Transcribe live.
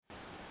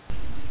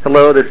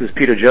Hello, this is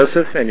Peter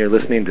Joseph, and you're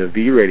listening to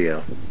V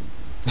Radio.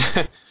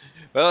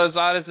 Well, as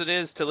odd as it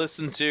is to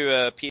listen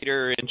to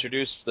Peter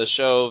introduce the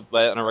show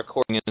on a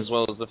recording, as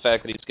well as the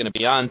fact that he's going to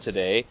be on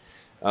today,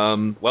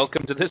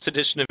 welcome to this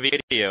edition of V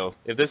Radio.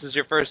 If this is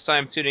your first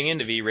time tuning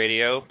into V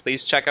Radio, please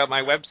check out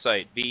my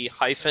website,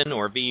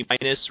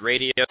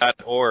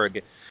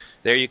 v-or-v-radio.org.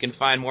 There you can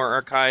find more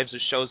archives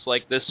of shows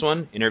like this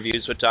one,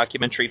 interviews with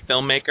documentary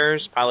filmmakers,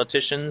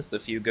 politicians, the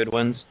few good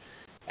ones,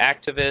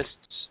 activists,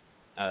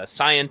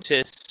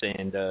 scientists,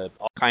 and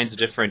all kinds of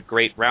different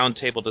great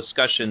roundtable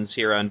discussions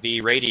here on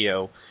V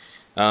Radio.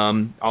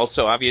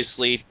 Also,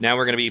 obviously, now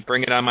we're going to be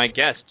bringing on my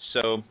guests.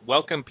 So,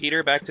 welcome,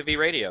 Peter, back to V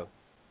Radio.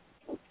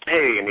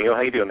 Hey, Neil.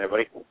 How you doing,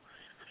 everybody?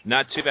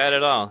 Not too bad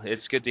at all.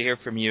 It's good to hear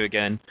from you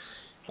again.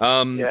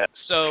 Yeah.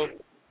 So,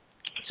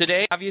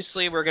 today,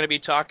 obviously, we're going to be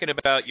talking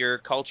about your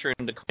Culture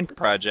in Decline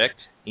project.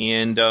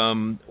 And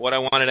what I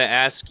wanted to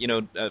ask,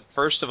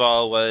 first of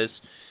all, was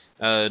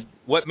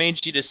what made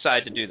you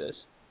decide to do this?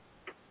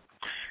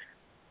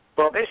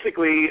 Well,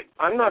 basically,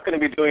 I'm not going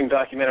to be doing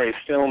documentary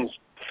films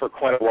for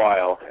quite a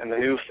while, and the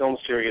new film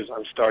series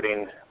I'm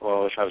starting,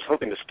 well, which I was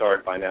hoping to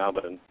start by now,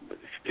 but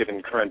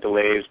given current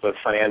delays, both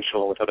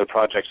financial and with other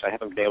projects, I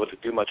haven't been able to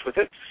do much with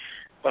it.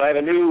 But I have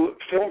a new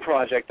film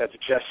project that's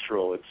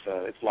gestural.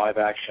 It's live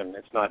action.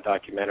 It's not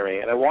documentary.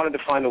 And I wanted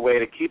to find a way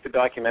to keep the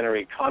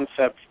documentary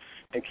concept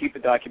and keep the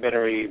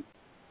documentary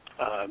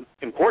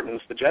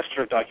importance, the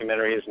gesture of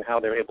documentaries, and how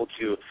they're able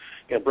to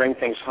bring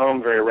things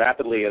home very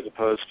rapidly as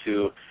opposed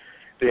to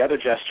the other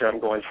gesture I'm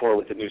going for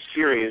with the new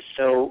series.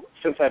 So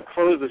since I've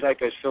closed the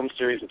Zeitgeist film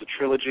series as a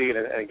trilogy, and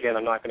again,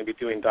 I'm not going to be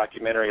doing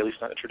documentary, at least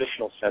not in a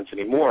traditional sense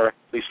anymore, at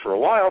least for a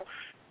while,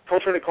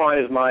 Culture in Decline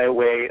is my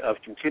way of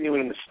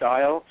continuing the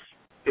style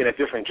in a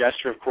different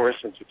gesture, of course,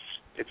 since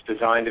it's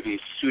designed to be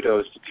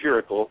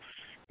pseudo-satirical,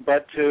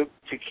 but to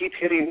keep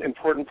hitting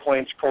important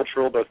points,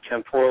 cultural, both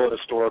temporal and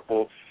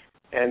historical,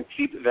 and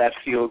keep that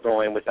feel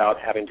going without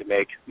having to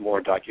make more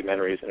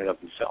documentaries in and of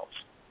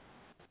themselves.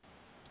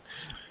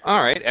 All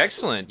right,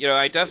 excellent.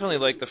 I definitely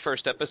like the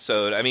first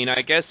episode. I mean,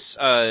 I guess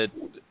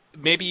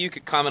maybe you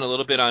could comment a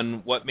little bit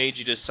on what made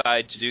you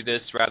decide to do this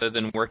rather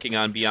than working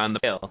on Beyond the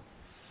Pale.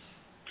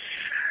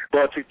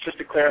 Well, just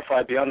to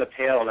clarify, Beyond the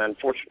Pale, and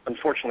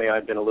unfortunately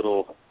I've been a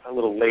little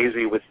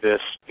lazy with this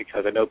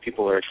because I know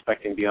people are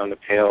expecting Beyond the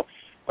Pale.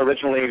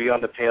 Originally,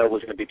 Beyond the Pale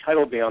was going to be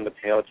titled Beyond the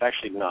Pale. It's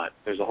actually not.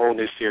 There's a whole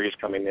new series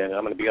coming in, and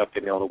I'm going to be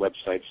updating all the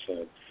websites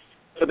soon.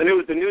 So the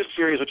new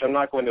series, which I'm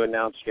not going to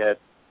announce yet,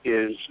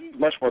 is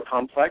much more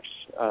complex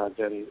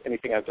than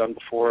anything I've done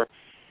before.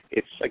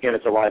 It's a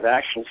live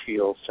action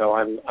feel, so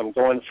I'm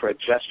going for a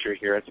gesture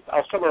here.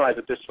 I'll summarize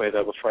it this way,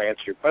 though, before I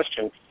answer your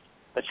question.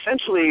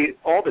 Essentially,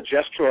 all the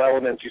gestural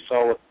elements you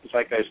saw with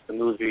Zeitgeist, the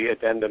movie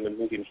addendum, and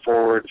moving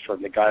forward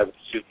from the guy with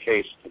the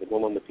suitcase to the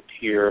woman with the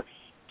tear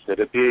to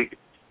the big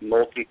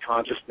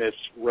multi-consciousness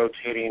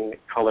rotating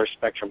color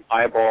spectrum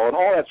eyeball and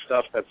all that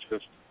stuff that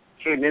just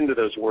came into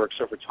those works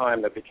over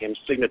time that became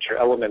signature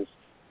elements.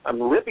 I'm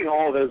ripping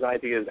all of those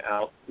ideas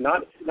out,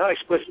 not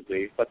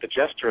explicitly, but the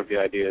gesture of the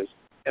ideas,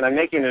 and I'm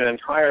making an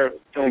entire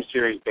film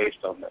series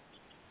based on this.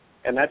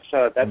 And that's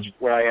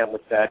where I am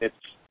with that.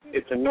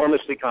 It's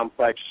enormously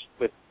complex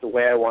with the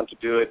way I want to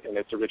do it and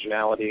its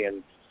originality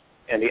and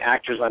the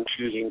actors I'm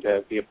choosing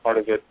to be a part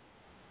of it.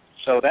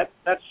 So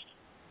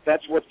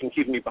that's what's been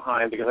keeping me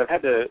behind, because I've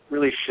had to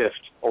really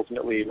shift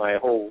ultimately my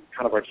whole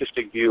kind of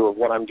artistic view of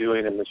what I'm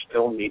doing in this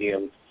film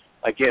medium,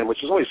 again,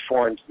 which is always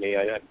foreign to me.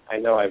 I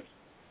know I've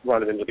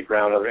run it into the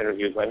ground in other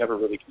interviews, but I never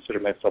really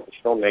considered myself a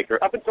filmmaker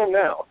up until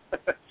now,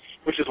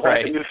 which is why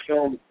right. the new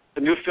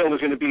film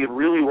is going to be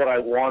really what I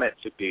want it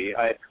to be.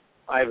 I've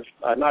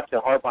not to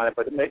harp on it,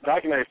 but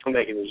documentary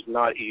filmmaking is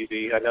not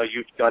easy. I know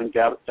you've done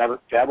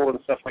Dabble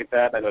and stuff like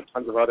that. I know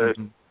tons of others,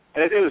 and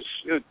it was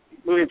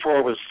moving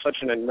forward was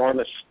such an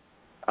enormous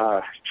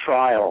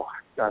trial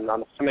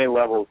on so many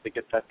levels to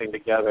get that thing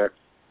together,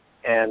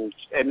 and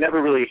it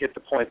never really hit the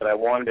point that I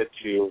wanted it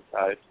to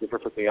be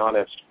perfectly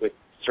honest, with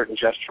certain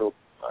gestural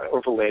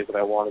overlays that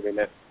I wanted in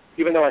it,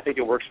 even though I think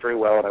it works very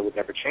well and I would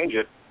never change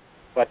it.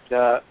 But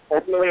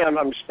ultimately,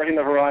 I'm spreading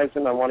the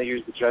horizon. I want to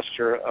use the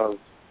gesture of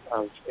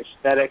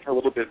aesthetic a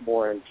little bit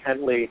more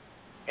intently,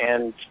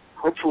 and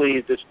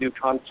hopefully this new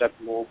concept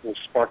will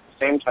spark the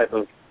same type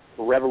of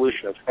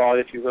revolution of thought,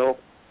 if you will.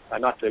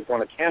 Not to go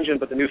on a tangent,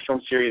 but the new film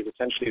series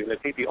essentially is going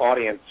to take the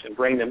audience and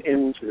bring them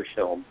into the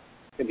film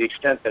to the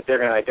extent that they're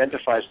going to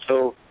identify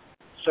so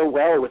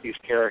well with these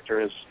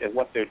characters and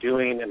what they're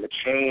doing and the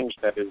change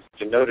that is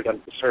denoted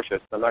under the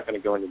surface. I'm not going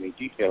to go into any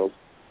details,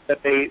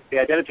 that the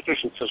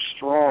identification is so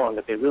strong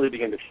that they really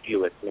begin to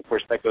feel it. And, of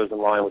course, that goes in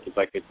line with the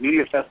Zeitgeist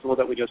Media Festival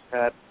that we just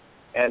had.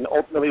 And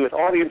ultimately, with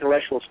all the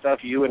intellectual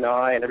stuff you and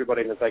I and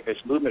everybody in the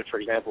Zeitgeist movement, for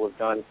example, have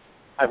done,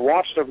 I've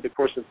watched over the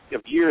course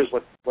of years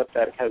what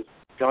that has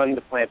done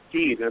to plant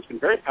seeds, and it's been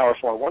very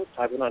powerful on one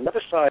side, but on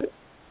another side,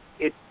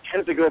 it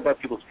tends to go above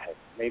people's heads.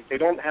 They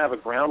don't have a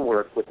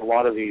groundwork with a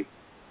lot of these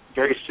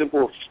very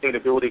simple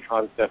sustainability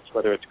concepts,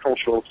 whether it's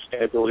cultural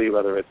sustainability,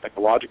 whether it's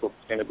ecological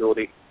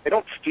sustainability, they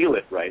don't feel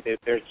it right.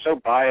 They're so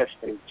biased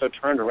and so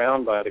turned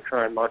around by the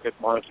current market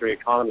monetary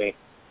economy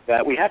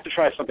that we have to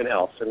try something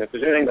else. And if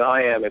there's anything that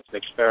I am, it's an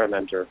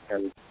experimenter.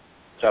 And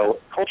so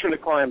culture in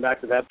decline,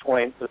 back to that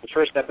point, the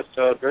first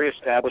episode, very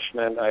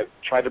establishment. I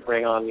tried to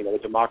bring on, the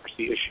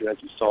democracy issue, as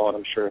you saw, and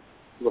I'm sure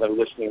people that are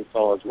listening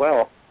saw as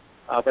well.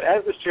 But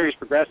as the series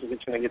progresses,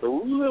 it's going to get a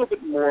little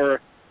bit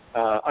more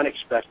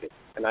unexpected.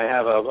 And I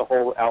have a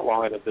whole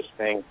outline of this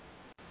thing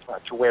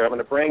to where I'm going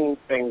to bring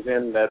things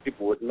in that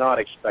people would not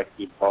expect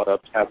to be brought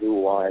up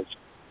taboo-wise.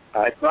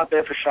 It's not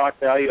there for shock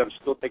value. I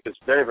still take this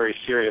very, very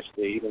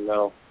seriously, even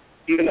though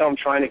I'm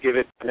trying to give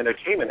it an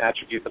entertainment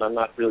attribute that I'm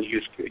not really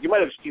used to. You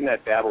might have seen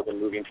that dabbled in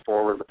Moving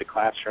Forward with the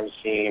classroom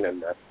scene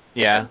and the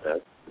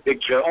big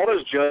joke, all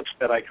those jokes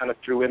that I kind of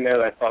threw in there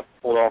that I thought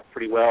pulled off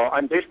pretty well.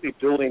 I'm basically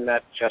building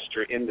that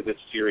gesture into this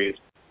series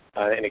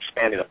and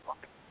expanding upon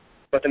it.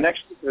 But the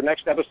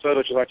next episode,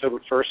 which is October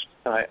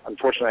 1st,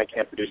 unfortunately I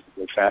can't produce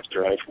it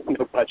faster. I have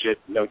no budget,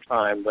 no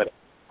time, but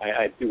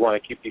I do want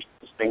to keep this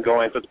thing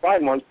going. So it's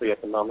bi-monthly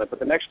at the moment, but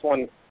the next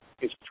one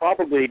is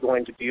probably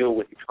going to deal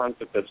with the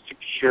concept of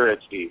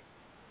security,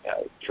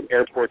 from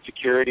airport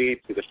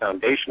security to the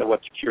foundation of what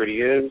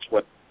security is,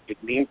 what it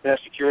means to have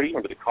security.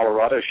 Remember the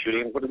Colorado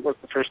shooting? What was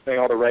the first thing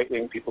all the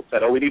right-wing people said?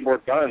 Oh, we need more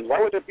guns.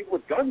 Why would there be people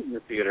with guns in the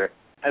theater?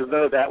 As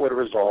though that would have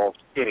resolved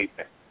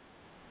anything.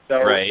 So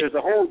There's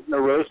a whole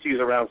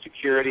neuroses around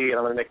security, and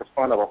I'm going to make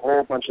fun of a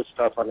whole bunch of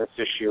stuff on this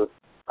issue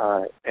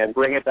and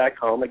bring it back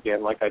home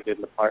again, like I did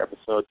in the prior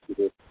episode, to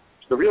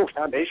the real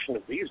foundation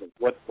of reason.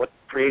 What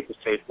creates a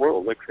safe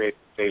world? What creates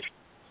a safe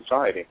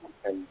society?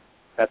 And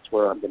that's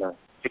where I'm going to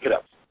pick it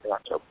up in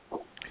October.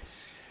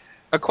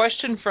 A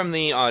question from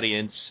the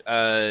audience.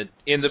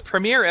 In the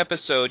premiere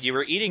episode, you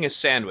were eating a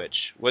sandwich.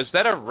 Was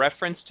that a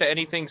reference to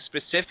anything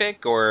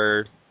specific,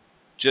 or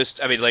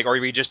or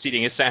were you just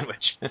eating a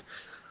sandwich?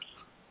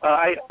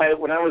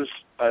 When I was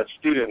a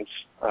student,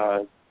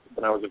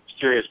 when I was a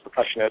serious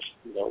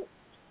percussionist,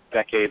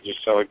 decades or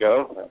so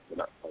ago,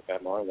 not quite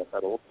that long, not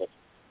that old, but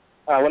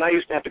when I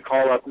used to have to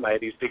call up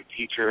these big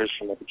teachers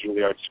from the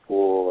Juilliard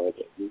School or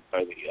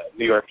the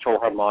New York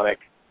Philharmonic,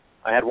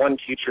 I had one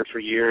teacher for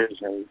years,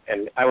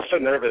 and I was so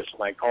nervous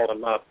when I called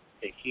him up.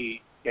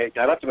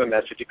 I left him a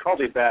message. He called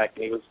me back,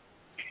 and he was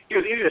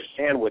eating a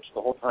sandwich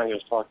the whole time he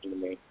was talking to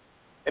me.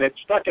 And it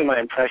stuck in my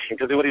impression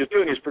because what he was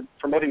doing is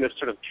promoting this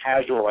sort of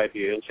casual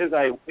idea. It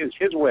was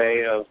his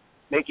way of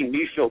making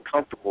me feel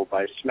comfortable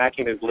by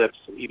smacking his lips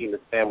and eating the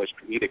sandwich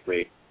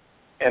comedically.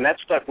 And that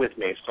stuck with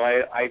me. So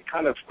I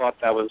kind of thought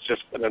that was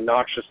just an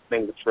obnoxious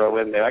thing to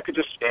throw in there. I could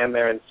just stand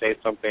there and say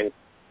something,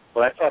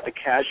 but I thought the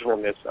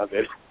casualness of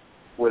it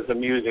was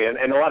amusing.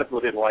 And a lot of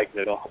people didn't like it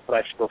at all, but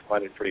I still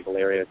find it pretty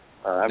hilarious.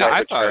 I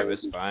thought it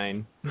was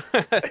fine.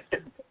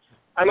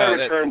 I might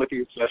return with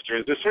these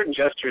gestures. There's certain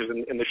gestures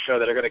in the show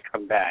that are going to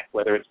come back,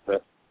 whether it's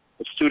the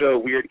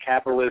pseudo-weird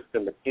capitalist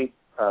and the pink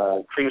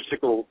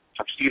creamsicle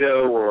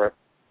tuxedo or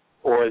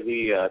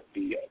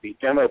the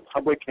demo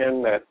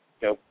publican that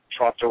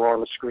trots over on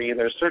the screen.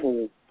 There's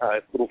certain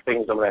little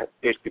things I'm going to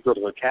basically build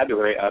a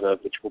vocabulary out of,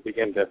 which will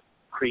begin to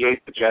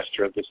create the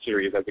gesture of this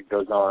series as it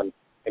goes on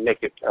and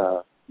make it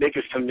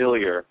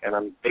familiar. And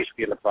I'm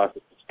basically in the process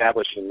of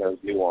establishing those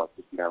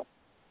nuances now.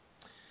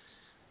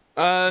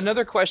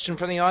 Another question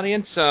from the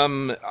audience.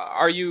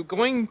 Are you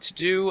going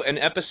to do an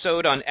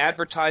episode on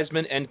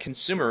advertisement and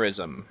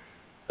consumerism?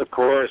 Of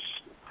course.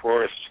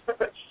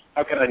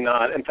 How could I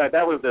not? In fact,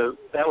 that was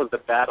the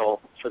battle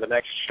for the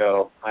next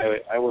show.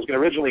 I was going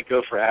to originally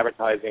go for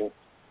advertising,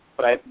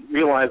 but I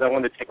realized I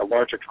wanted to take a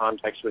larger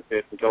context with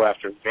it and go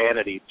after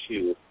vanity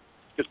too.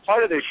 Because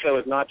part of this show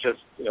is not just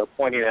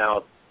pointing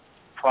out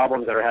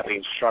problems that are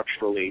happening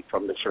structurally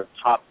from the sort of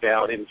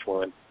top-down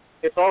influence.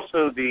 It's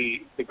also the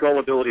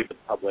gullibility of the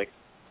public.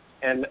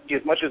 And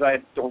as much as I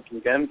don't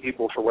condemn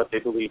people for what they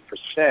believe per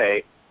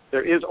se,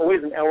 there is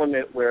always an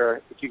element where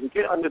if you can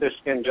get under their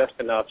skin just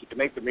enough, you can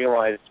make them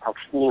realize how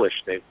foolish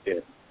they've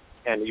been.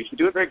 And you should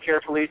do it very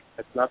carefully.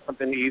 It's not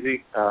something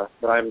easy,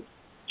 but I'm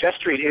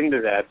gesturing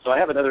into that. So I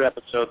have another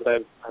episode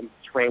that I'm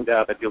framed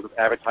out that deals with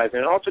advertising.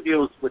 It also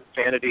deals with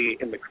vanity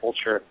in the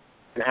culture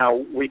and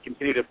how we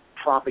continue to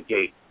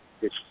propagate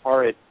this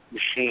horrid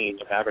machine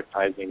of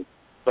advertising,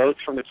 both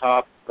from the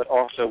top, but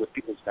also with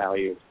people's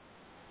values.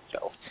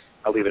 So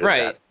I'll leave it at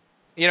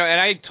that.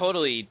 And I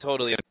totally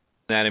understand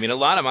that. I mean, a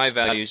lot of my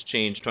values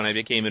changed when I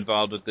became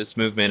involved with this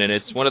movement, and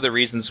it's one of the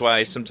reasons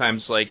why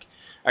sometimes,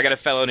 I got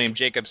a fellow named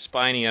Jacob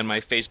Spiney on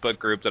my Facebook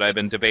group that I've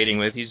been debating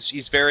with.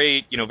 He's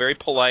very, very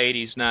polite.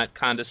 He's not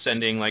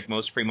condescending like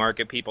most free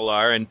market people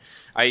are, and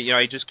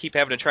I just keep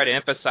having to try to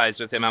emphasize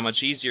with him how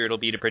much easier it'll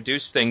be to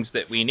produce things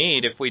that we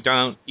need if we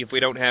don't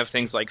have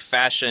things like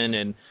fashion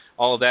and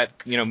all of that,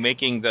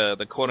 making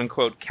the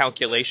quote-unquote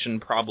calculation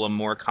problem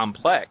more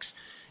complex.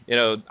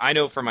 I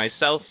know for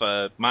myself,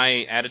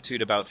 my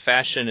attitude about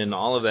fashion and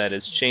all of that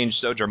has changed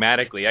so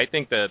dramatically. I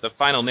think the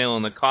final nail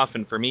in the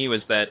coffin for me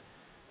was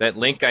that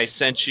link I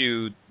sent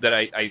you that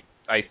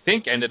I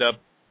think ended up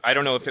I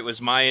don't know if it was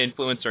my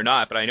influence or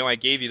not, but I know I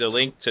gave you the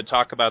link to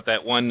talk about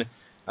that one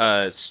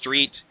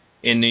street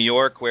in New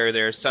York where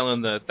they're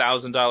selling the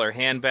 $1,000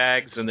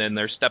 handbags and then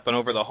they're stepping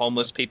over the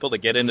homeless people to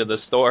get into the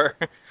store.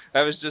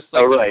 That was just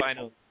like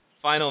the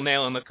final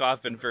nail in the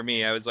coffin for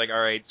me. I was like,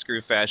 all right,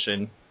 screw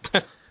fashion.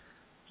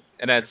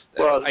 And that's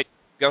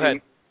go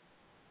ahead.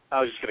 I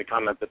was just going to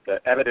comment that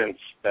the evidence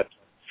that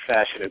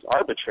fashion is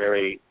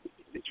arbitrary,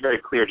 it's very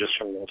clear just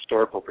from the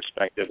historical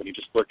perspective. When you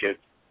just look at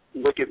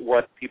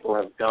what people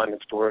have done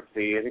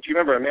historically. And if you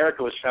remember,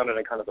 America was founded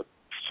on kind of a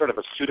sort of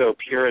a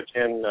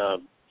pseudo-Puritan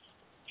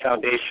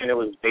foundation. It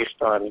was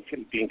based on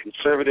being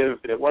conservative,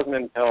 but it wasn't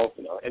until,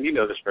 and you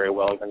know this very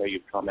well, I know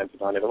you've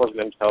commented on it, it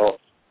wasn't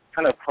until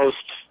kind of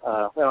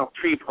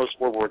pre-post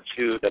World War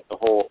II that the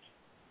whole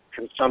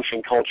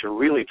consumption culture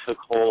really took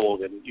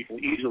hold, and you can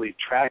easily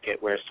track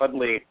it, where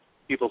suddenly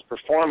people's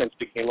performance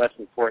became less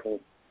important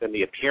than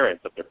the appearance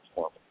of their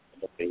performance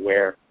and what they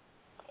wear.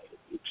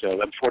 It's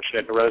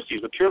unfortunate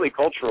neuroses, but purely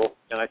cultural,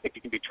 and I think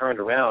it can be turned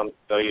around.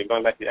 So you're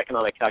going back to the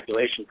economic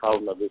calculation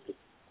problem of this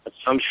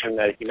assumption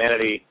that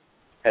humanity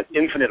has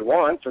infinite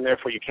wants, and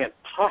therefore you can't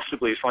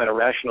possibly find a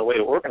rational way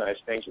to organize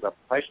things without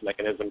the price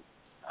mechanism.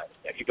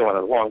 I could go on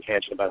a long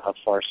tangent about how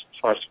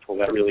farcical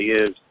that really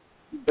is,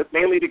 but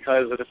mainly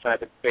because of the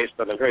fact that it's based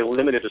on a very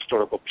limited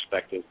historical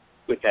perspective,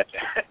 with that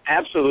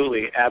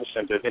absolutely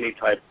absent of any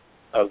type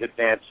of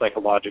advanced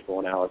psychological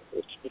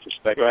analysis with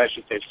respect, or I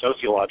should say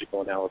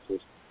sociological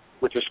analysis,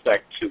 with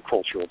respect to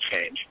cultural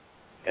change.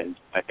 And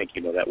I think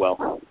you know that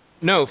well.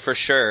 No, for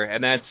sure.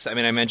 And that's, I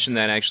mentioned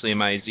that actually in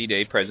my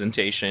Z-Day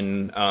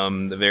presentation.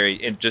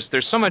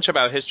 There's so much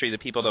about history that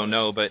people don't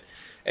know, but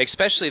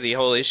especially the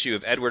whole issue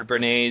of Edward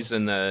Bernays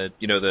and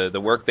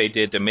the work they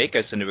did to make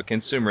us into a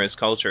consumerist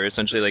culture,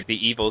 essentially like the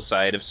evil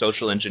side of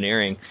social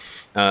engineering.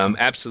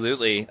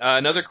 Absolutely.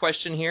 Another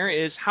question here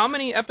is, how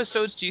many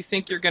episodes do you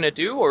think you're going to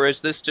do, or is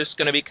this just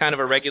going to be kind of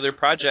a regular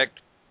project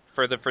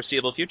for the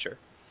foreseeable future?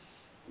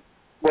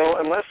 Well,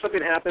 unless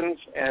something happens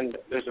and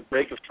there's a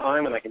break of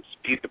time and I can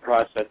speed the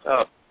process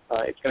up,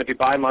 it's going to be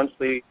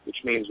bi-monthly, which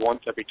means once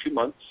every 2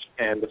 months,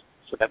 and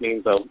so that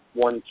means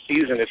one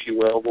season, if you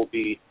will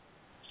be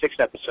 6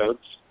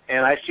 episodes.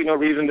 And I see no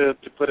reason to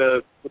put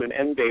an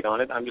end date on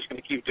it. I'm just going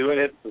to keep doing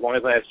it as long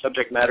as I have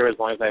subject matter, as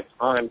long as I have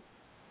time,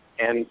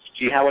 and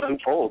see how it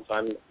unfolds.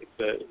 It's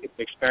an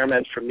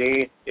experiment for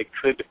me. It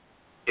could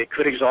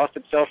exhaust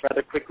itself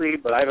rather quickly,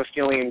 but I have a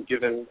feeling,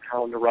 given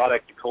how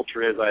neurotic the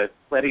culture is, I have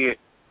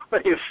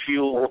plenty of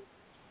fuel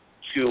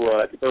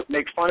to both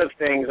make fun of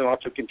things and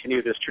also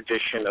continue this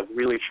tradition of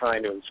really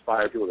trying to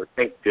inspire people to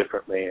think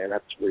differently, and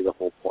that's really the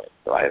whole point.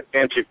 So I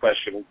answer your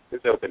question,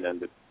 it's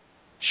open-ended.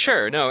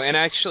 Sure, no, and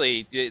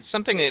actually, it's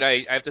something that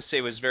I have to say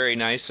was very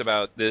nice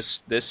about this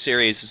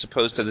series as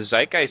opposed to the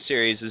Zeitgeist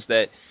series is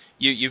that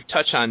you've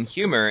touched on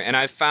humor, and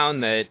I've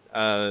found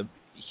that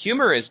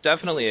humor is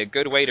definitely a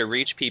good way to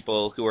reach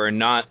people who are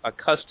not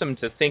accustomed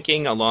to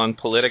thinking along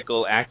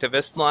political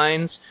activist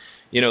lines.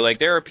 Like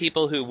there are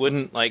people who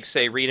wouldn't,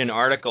 read an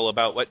article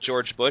about what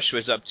George Bush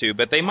was up to,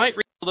 but they might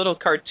read a little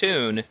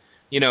cartoon,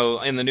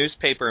 in the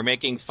newspaper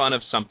making fun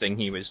of something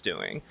he was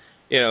doing.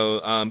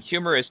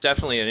 Humor is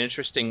definitely an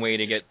interesting way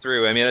to get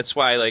through. That's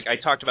why, I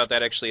talked about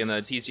that actually in the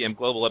TCM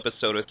Global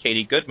episode with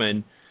Katie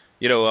Goodman,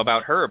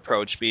 about her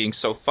approach being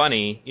so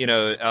funny,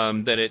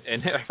 that it,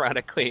 and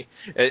ironically,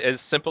 as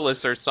simple as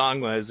her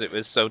song was, it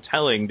was so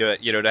telling to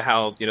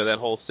how, that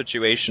whole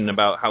situation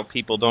about how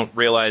people don't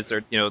realize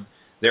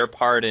their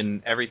part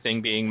in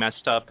everything being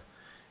messed up.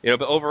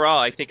 But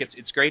overall, I think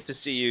it's great to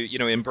see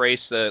you, embrace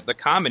the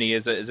comedy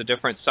as a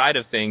different side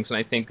of things, and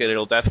I think that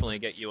it'll definitely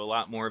get you a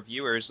lot more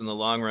viewers in the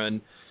long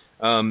run.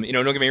 Don't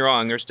get me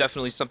wrong, there's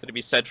definitely something to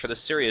be said for the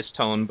serious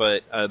tone,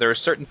 but there are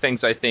certain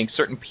things, I think,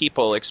 certain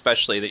people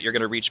especially, that you're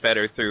going to reach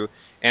better through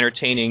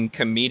entertaining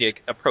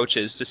comedic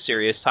approaches to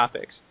serious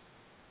topics.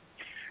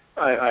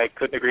 I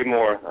couldn't agree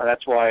more.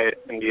 That's why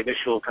in the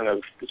initial kind of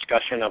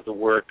discussion of the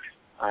work,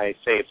 I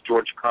say it's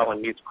George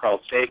Carlin meets Carl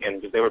Sagan,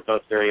 because they were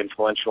both very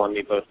influential on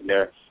me, both in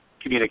their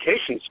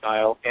communication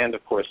style and,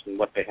 of course, in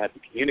what they had to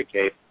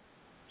communicate.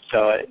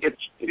 So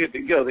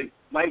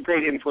my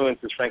great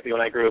influences, frankly,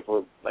 when I grew up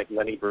were like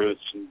Lenny Bruce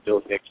and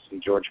Bill Hicks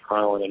and George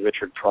Carlin and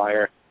Richard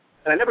Pryor,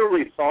 and I never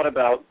really thought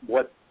about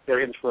what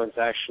their influence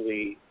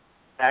actually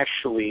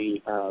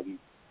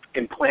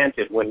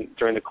implanted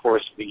during the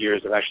course of the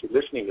years of actually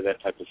listening to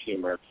that type of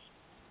humor.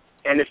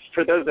 And if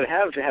for those that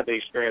have had the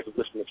experience of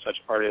listening to such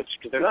artists,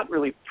 because they're not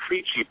really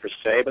preachy per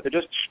se, but they're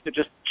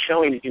just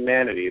showing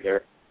humanity.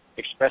 They're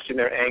expressing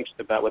their angst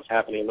about what's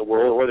happening in the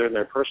world, or in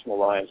their personal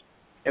lives.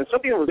 And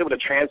something was able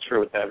to transfer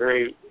with that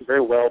very,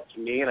 very well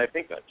to me, and I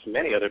think to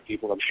many other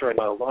people. I'm sure I'm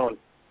not alone.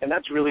 And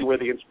that's really where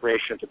the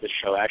inspiration to this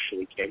show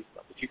actually came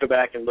from. If you go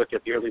back and look at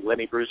the early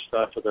Lenny Bruce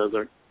stuff, for those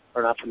that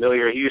are not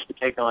familiar, he used to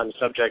take on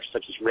subjects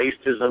such as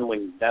racism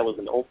when that was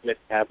an ultimate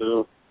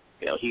taboo.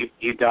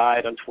 He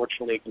died,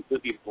 unfortunately,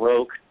 completely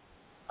broke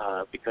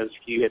because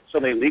he had so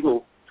many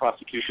legal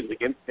prosecutions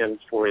against him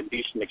for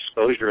indecent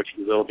exposure, if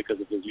you will,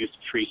 because of his use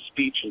of free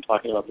speech and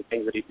talking about the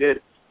things that he did.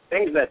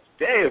 Things that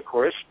today, of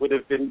course, would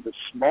have been the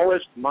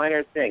smallest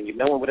minor thing.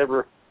 No one would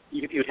ever,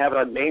 you'd have it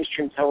on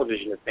mainstream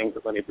television, the things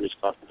that Lenny Bruce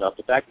talked about.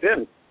 But back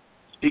then,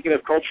 speaking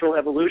of cultural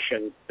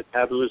evolution, the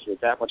taboos were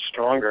that much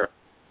stronger.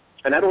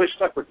 And that always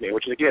stuck with me,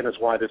 which again is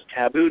why this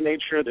taboo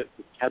nature, the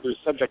taboo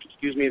subject,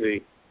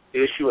 the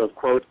issue of,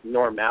 quote,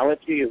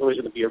 normality is always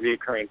going to be a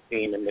recurring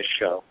theme in this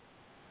show.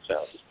 So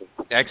just to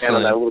expand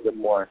on that a little bit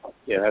more.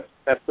 Yeah,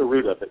 that's the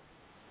root of it.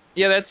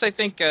 Yeah, that's, I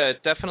think,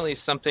 definitely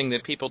something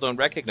that people don't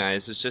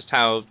recognize is just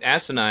how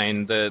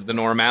asinine the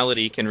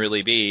normality can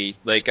really be.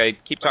 Like, I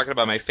keep talking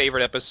about my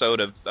favorite episode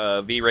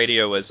of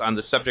V-Radio was on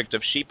the subject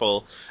of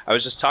sheeple. I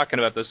was just talking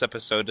about this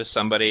episode to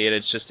somebody, and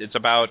it's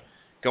about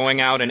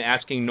going out and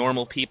asking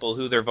normal people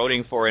who they're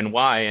voting for and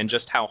why, and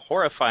just how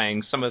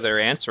horrifying some of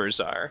their answers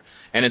are.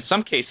 And in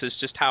some cases,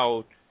 just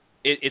how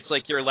it's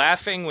like you're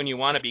laughing when you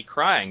want to be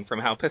crying from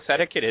how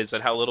pathetic it is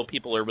at how little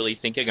people are really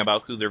thinking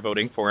about who they're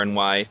voting for and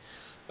why.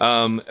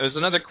 There's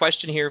another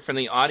question here from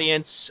the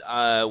audience.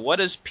 What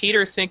does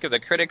Peter think of the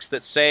critics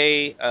that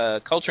say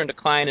Culture in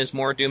Decline is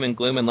more doom and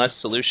gloom and less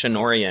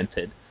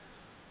solution-oriented?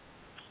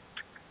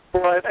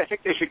 Well, I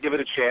think they should give it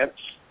a chance.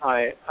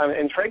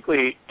 And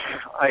frankly,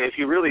 if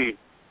you really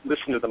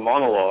listen to the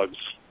monologues,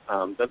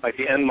 like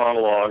the end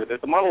monologue,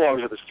 the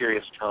monologues are the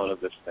serious tone of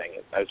this thing.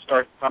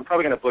 I'm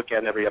probably going to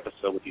bookend every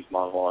episode with these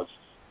monologues.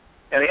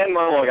 And the end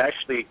monologue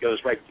actually goes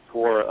right to the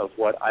core of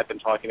what I've been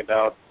talking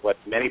about, what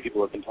many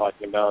people have been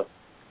talking about,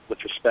 with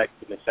respect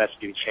to the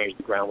necessity to change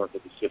the groundwork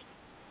of the system.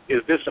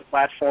 Is this a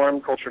platform,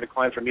 Culture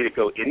Decline, for me to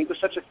go into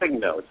such a thing?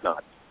 No, it's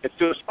not. It's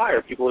to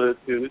inspire people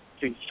to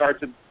start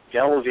to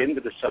delve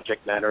into the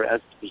subject matter as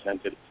it's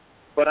presented.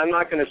 But I'm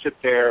not going to sit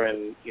there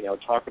and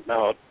talk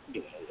about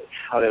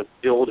how to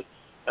build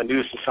a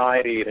new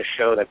society in a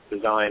show that's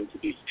designed to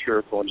be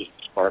satirical and just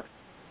spark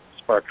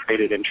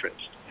creative interest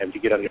and to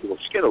get under people's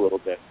skin a little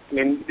bit. I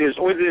mean, there's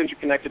always an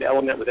interconnected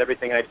element with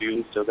everything I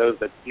do. So those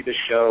that see the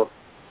show,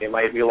 they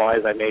might realize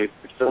I made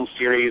a film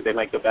series. They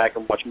might go back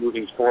and watch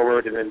Moving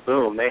Forward, and then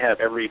boom, they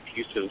have every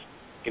piece of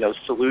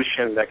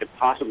solution that could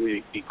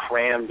possibly be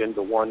crammed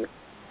into one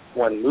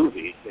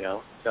movie.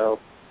 So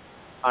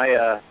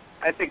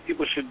I think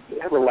people should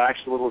relax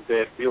a little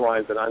bit,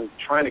 realize that I'm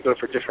trying to go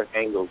for different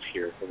angles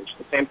here. And it's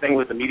the same thing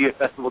with the media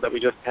festival that we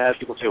just had.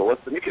 People say, well,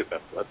 what's the media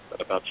festival? That's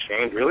not about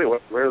change, really.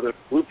 Where are the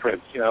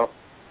blueprints?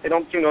 They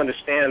don't seem to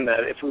understand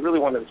that if we really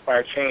want to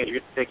inspire change,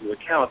 you have to take into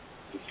account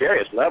the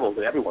various levels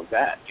that everyone's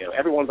at.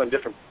 Everyone's on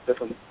different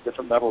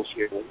levels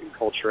here in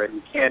culture,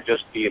 and you can't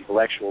just be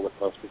intellectual with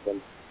most of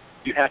them.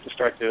 You have to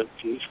start to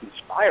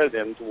inspire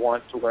them to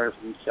want to learn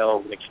for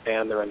themselves and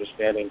expand their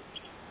understanding.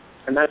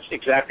 And that's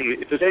exactly,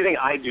 if there's anything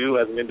I do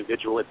as an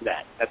individual, it's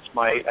that. That's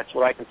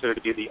what I consider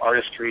to be the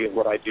artistry of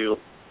what I do,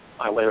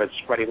 whether it's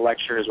writing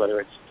lectures, whether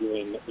it's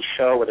doing the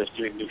show, whether it's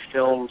doing new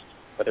films,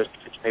 whether it's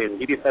participating in the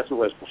media festival,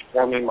 whether it's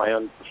performing my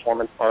own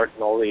performance art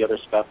and all the other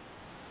stuff.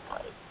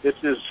 This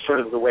is sort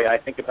of the way I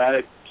think about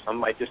it. Some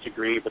might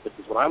disagree, but this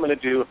is what I'm going to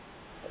do.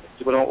 And if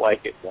people don't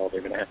like it, well, they're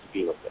going to have to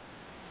deal with it.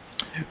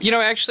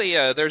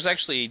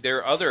 There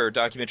are other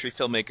documentary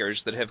filmmakers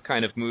that have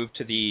kind of moved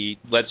to the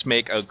let's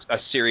make a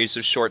series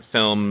of short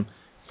film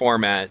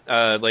format,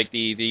 like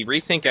the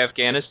Rethink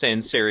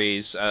Afghanistan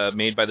series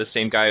made by the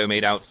same guy who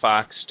made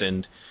Outfoxed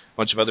and a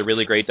bunch of other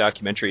really great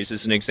documentaries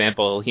is an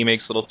example. He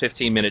makes little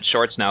 15-minute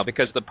shorts now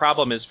because the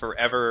problem is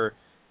forever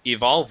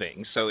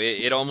evolving, so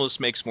it almost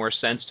makes more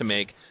sense to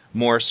make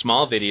more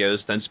small videos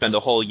than spend a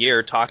whole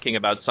year talking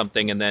about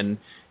something and then,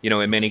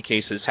 in many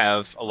cases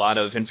have a lot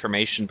of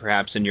information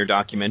perhaps in your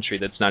documentary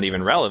that's not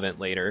even relevant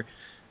later.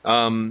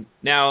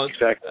 Now,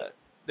 exactly.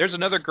 There's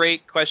another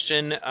great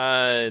question.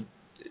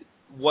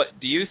 What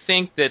do you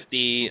think that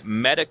the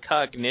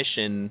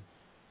metacognition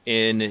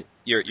in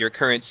your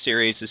current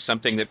series is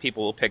something that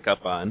people will pick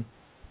up on?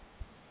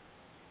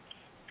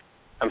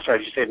 I'm sorry,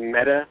 did you say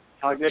metacognition?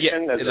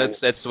 Yeah,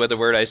 that's the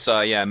word I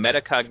saw. Yeah,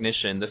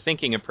 metacognition, the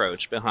thinking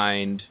approach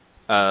behind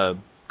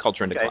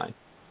Culture in Decline.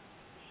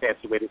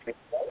 Fancy way to think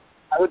about it.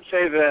 I would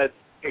say that,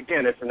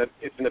 again, it's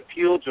an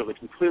appeal to a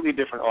completely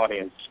different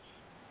audience.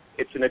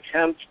 It's an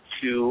attempt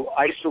to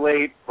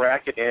isolate,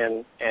 bracket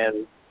in,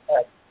 and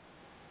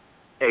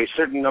a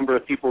certain number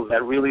of people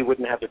that really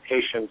wouldn't have the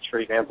patience, for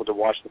example, to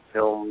watch the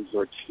films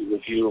or to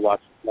review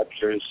lots of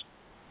lectures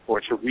or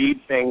to read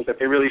things that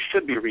they really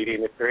should be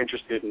reading if they're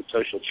interested in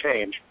social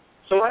change.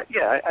 So,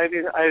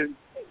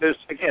 there's,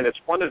 again, it's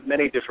one of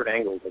many different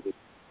angles of it.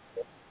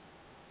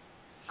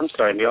 I'm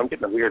sorry, Neil, I'm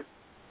getting a weird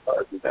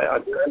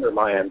under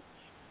my end.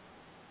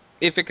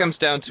 If it comes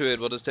down to it,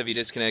 we'll just have you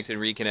disconnect and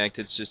reconnect.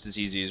 It's just as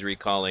easy as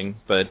recalling.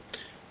 But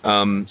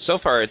so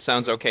far, it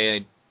sounds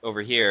okay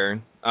over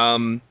here.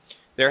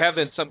 There have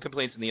been some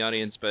complaints in the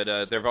audience, but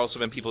there have also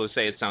been people who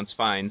say it sounds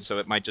fine, so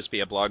it might just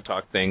be a Blog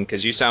Talk thing,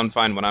 because you sound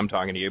fine when I'm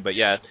talking to you. But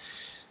yeah,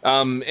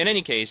 in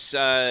any case,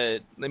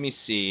 let me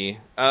see.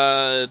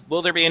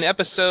 Will there be an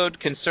episode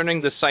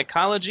concerning the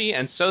psychology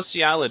and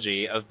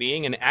sociology of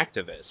being an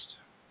activist?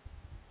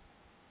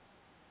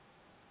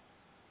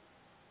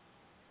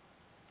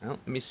 Well,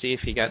 let me see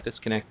if he got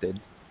disconnected.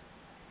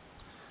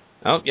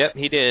 Oh, yep,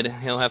 he did.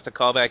 He'll have to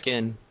call back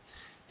in.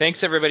 thanks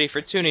everybody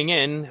for tuning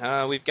in.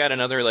 We've got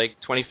another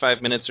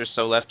 25 minutes or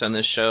so left on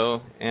this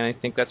show, and I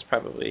think that's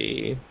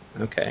probably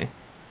okay.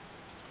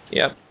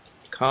 Yep.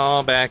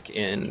 Call back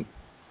in.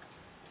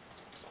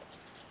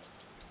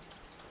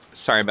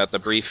 Sorry about the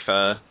brief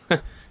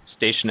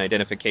station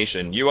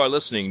identification. You are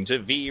listening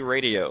to V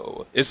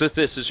Radio. If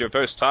this is your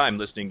first time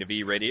listening to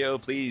V Radio,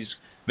 please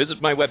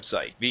visit my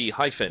website,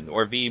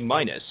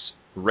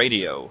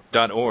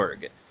 v-or-radio.org.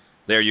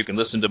 There you can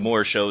listen to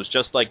more shows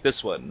just like this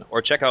one,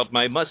 or check out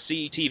my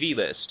must-see TV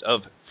list of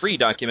free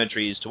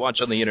documentaries to watch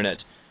on the internet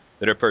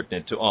that are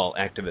pertinent to all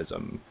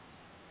activism.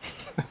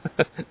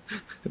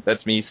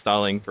 That's me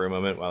stalling for a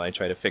moment while I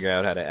try to figure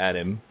out how to add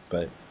him.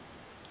 But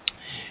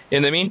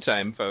in the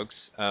meantime, folks,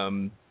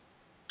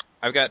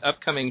 I've got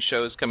upcoming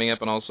shows coming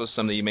up and also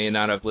some that you may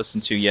not have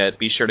listened to yet.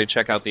 Be sure to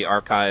check out the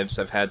archives.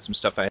 I've had some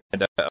stuff I had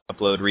to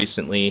upload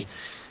recently,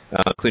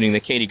 including the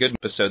Katie Goodman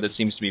episode that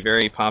seems to be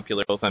very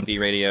popular both on V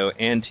Radio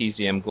and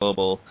TZM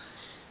Global.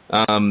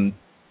 And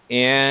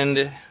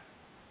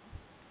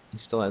he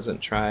still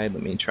hasn't tried.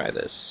 Let me try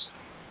this.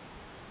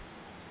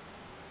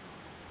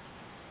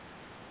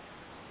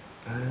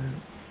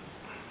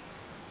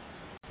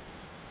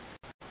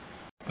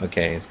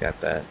 Okay, he's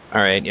got that.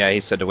 All right, yeah, he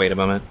said to wait a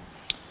moment.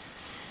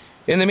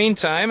 In the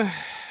meantime,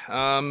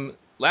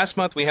 last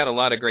month we had a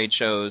lot of great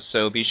shows,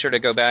 so be sure to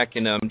go back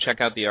and check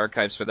out the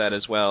archives for that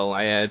as well.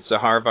 I had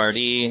Zahar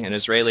Vardi, an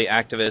Israeli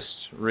activist,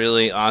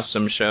 really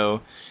awesome show,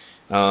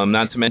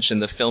 not to mention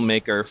the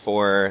filmmaker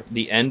for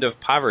The End of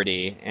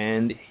Poverty,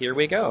 and here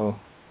we go.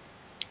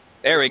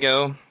 There we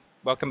go.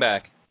 Welcome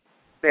back.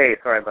 Hey,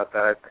 sorry about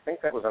that. I think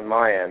that was on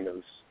my end. It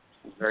was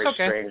very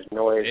strange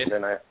noise, and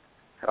then I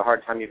had a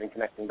hard time even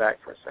connecting back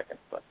for a second.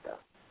 But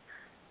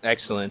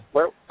excellent.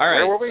 All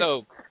right, where were we?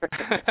 So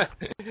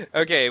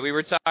okay, we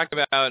were talking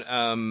about.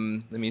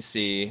 Let me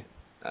see.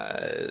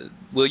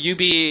 Will you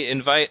be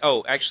invite?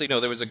 Oh, actually, no.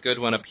 There was a good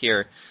one up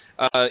here.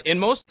 In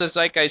most of the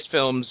Zeitgeist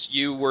films,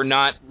 you were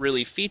not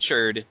really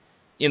featured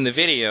in the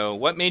video.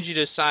 What made you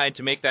decide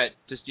to make that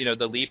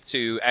the leap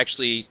to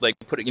actually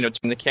put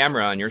turn the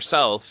camera on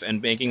yourself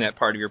and making that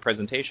part of your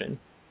presentation?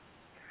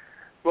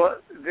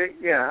 Well,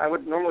 I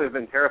would normally have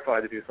been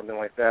terrified to do something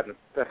like that. It's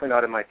definitely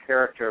not in my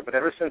character. But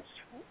ever since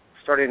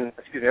I started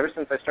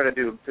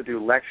to do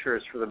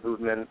lectures for the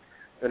movement,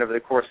 and over the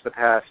course of the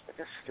past,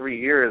 3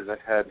 years,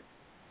 I've had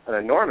an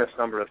enormous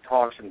number of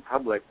talks in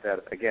public. That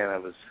again,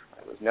 that was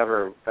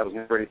never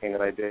anything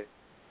that I did.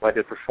 I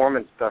did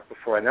performance stuff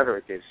before. I never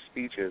gave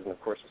speeches, and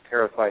of course, was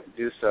terrified to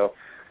do so.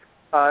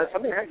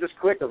 Something just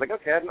clicked. I was like,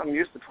 okay, I'm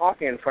used to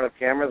talking in front of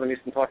cameras. I'm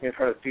used to talking in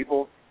front of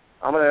people.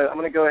 I'm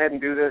gonna go ahead and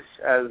do this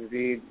as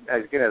the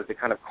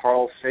kind of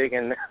Carl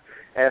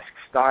Sagan-esque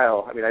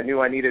style. I mean, I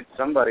knew I needed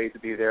somebody to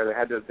be there. There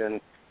had to have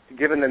been,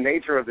 given the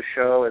nature of the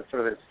show, it's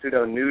sort of a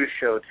pseudo news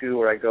show too,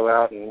 where I go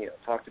out and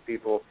talk to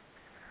people.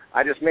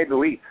 I just made the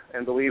leap,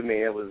 and believe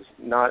me, it was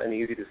not an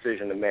easy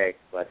decision to make.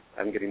 But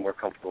I'm getting more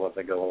comfortable as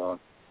I go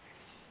along.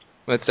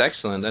 That's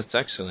excellent.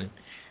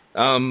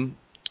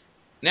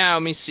 Now,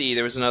 let me see.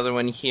 There was another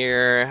one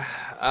here.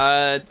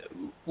 Do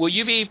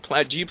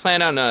you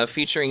plan on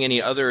featuring any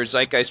other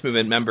Zeitgeist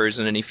Movement members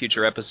in any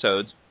future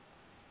episodes?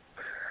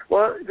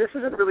 Well, this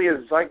isn't really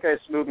a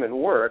Zeitgeist Movement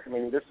work. I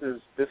mean, this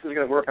is going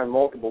to work on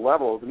multiple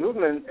levels. The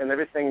movement and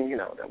everything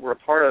that we're a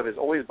part of is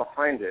always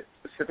behind it,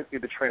 specifically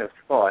the train of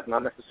thought,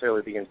 not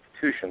necessarily the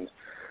institutions.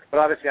 But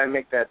obviously, I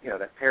make that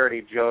that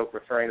parody joke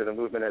referring to the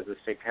movement as a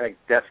satanic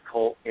death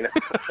cult,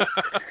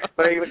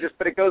 but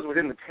it goes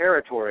within the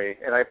territory,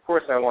 and of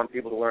course I want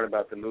people to learn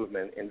about the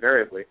movement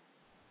invariably.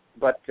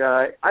 But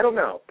I don't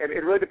know.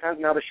 It really depends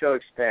on how the show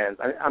expands.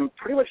 I'm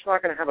pretty much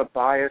not going to have a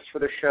bias for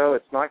the show.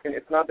 It's not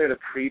there to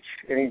preach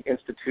any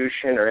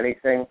institution or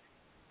anything.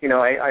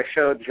 I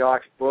showed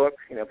Jock's book.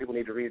 People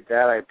need to read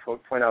that. I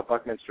point out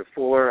Buckminster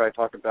Fuller. I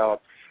talk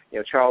about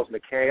Charles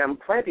Mackay. I'm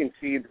planting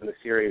seeds in the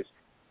series.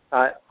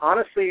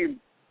 Honestly,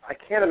 I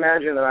can't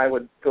imagine that I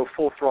would go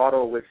full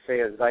throttle with, say,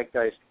 a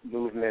Zeitgeist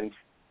Movement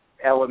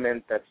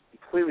element that's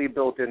completely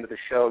built into the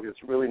show, because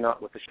it's really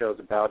not what the show's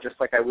about, just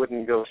like I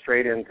wouldn't go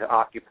straight into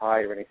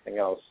Occupy or anything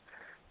else.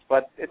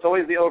 But it's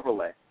always the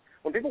overlay.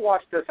 When people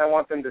watch this, I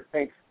want them to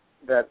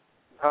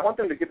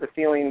get the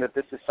feeling that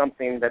this is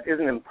something that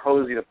isn't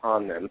imposing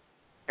upon them.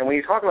 And when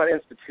you talk about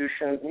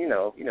institutions, you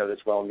know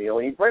this well, Neil,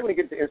 right when you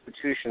get to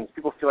institutions,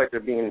 people feel like they're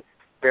being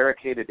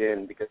barricaded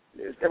in because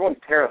everyone's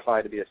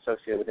terrified to be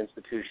associated with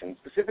institutions,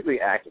 specifically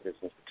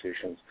activist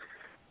institutions.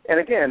 And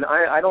again,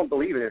 I don't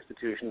believe in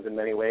institutions in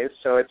many ways,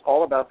 so it's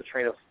all about the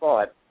train of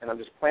thought, and I'm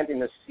just planting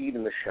this seed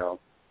in the show.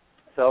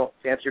 So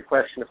to answer your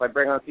question, if I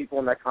bring on people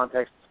in that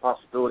context, it's a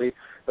possibility,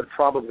 but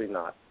probably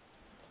not.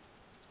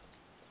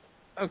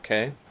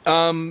 Okay.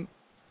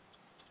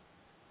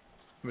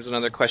 There's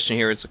another question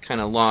here. It's kind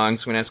of long,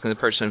 so I'm going to ask the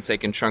person if they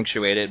can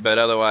trunctuate it, but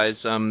otherwise,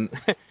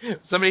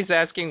 somebody's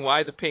asking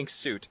why the pink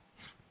suit?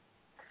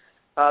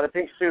 The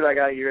pink suit I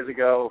got years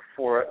ago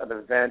for an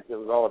event. It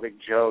was all a big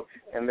joke.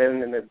 And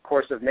then in the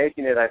course of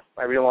making it,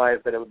 I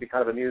realized that it would be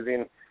kind of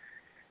amusing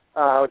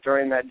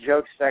during that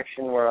joke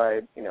section where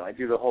I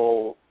do the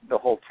whole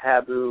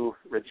taboo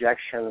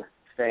rejection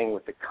anything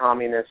with the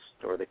communist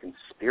or the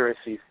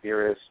conspiracy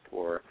theorist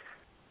or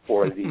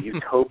the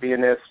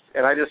utopianist.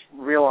 And I just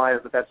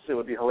realized that it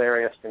would be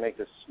hilarious to make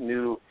this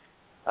new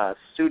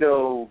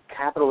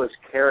pseudo-capitalist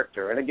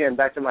character. And again,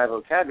 back to my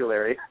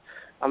vocabulary,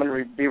 I'm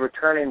going to be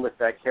returning with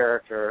that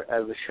character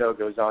as the show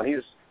goes on.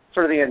 He's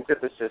sort of the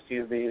antithesis.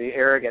 He's the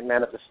arrogant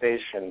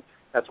manifestation.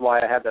 That's why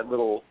I had that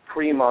little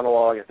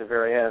pre-monologue at the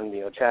very end,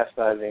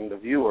 chastising the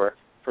viewer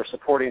for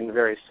supporting the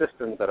very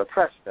systems that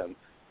oppress them.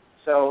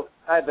 So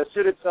the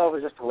suit itself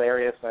is just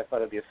hilarious, and I thought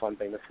it'd be a fun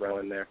thing to throw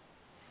in there.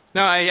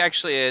 No,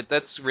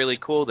 that's really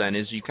cool then,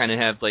 is you kind of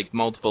have like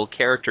multiple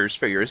characters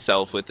for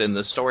yourself within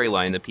the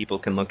storyline that people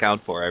can look out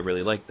for. I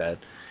really like that.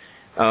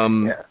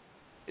 Yeah.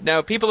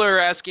 Now, people are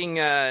asking,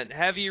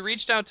 have you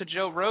reached out to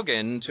Joe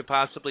Rogan to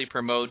possibly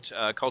promote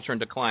Culture in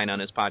Decline on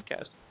his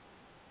podcast?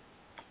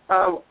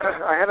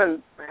 I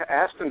haven't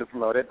asked him to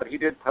promote it, but he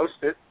did post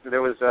it.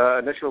 There was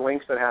initial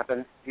links that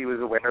happened. He was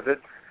aware of it.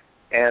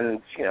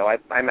 And,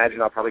 I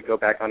imagine I'll probably go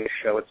back on his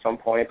show at some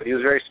point, but he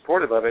was very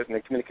supportive of it, and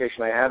the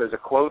communication I had is a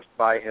quote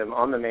by him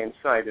on the main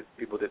site, if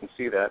people didn't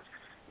see that.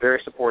 Very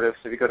supportive.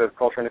 So if you go to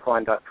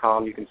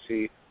cultureindecline.com, you can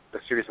see a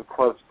series of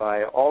quotes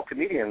by all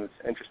comedians,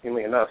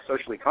 interestingly enough,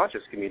 socially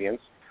conscious comedians.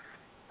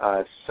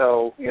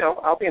 So,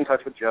 I'll be in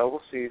touch with Joe.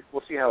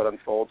 We'll see how it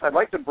unfolds. I'd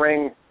like to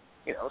bring,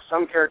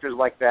 some characters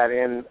like that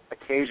in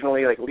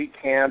occasionally, like Lee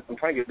Camp. I'm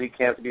trying to get Lee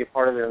Camp to be a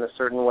part of it in a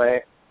certain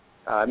way.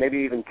 Maybe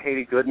even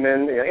Katie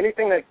Goodman.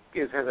 Anything that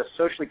has a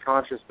socially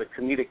conscious but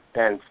comedic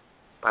bent,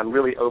 I'm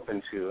really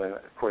open to, and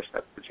of course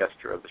that's the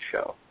gesture of the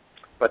show.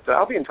 But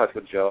I'll be in touch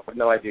with Joe. I have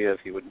no idea if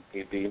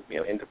he'd be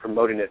into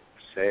promoting it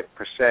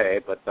per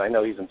se, but I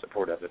know he's in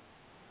support of it.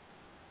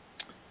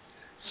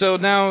 So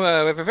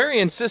now we have a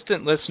very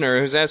insistent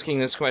listener who's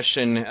asking this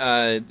question.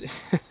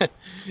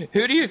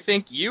 Who do you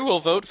think you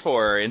will vote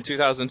for in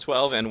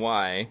 2012 and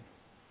why?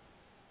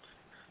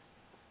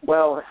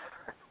 Well,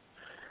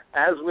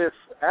 as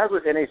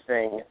with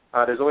anything,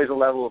 there's always a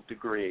level of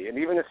degree. And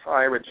even if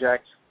I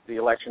reject the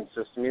election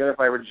system, even if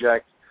I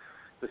reject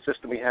the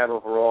system we have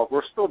overall,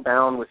 we're still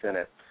bound within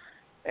it.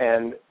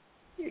 And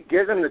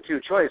given the two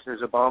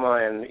choices,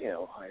 Obama and,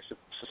 I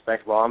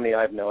suspect Romney,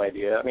 I have no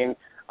idea. I mean,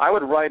 I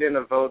would write in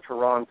a vote for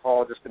Ron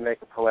Paul just to make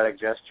a poetic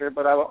gesture,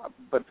 but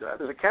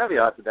there's a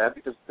caveat to that,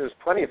 because there's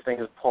plenty of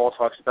things that Paul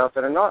talks about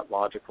that are not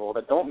logical,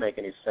 that don't make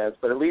any sense,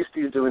 but at least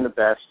he's doing the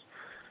best.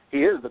 He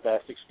is the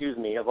best,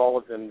 of all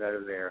of them that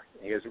are there.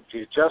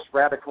 He's just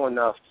radical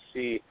enough to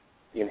see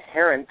the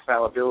inherent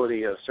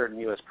fallibility of certain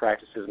U.S.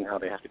 practices and how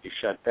they have to be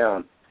shut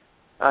down.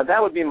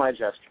 That would be my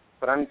gesture,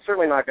 but I'm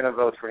certainly not going to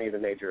vote for any of the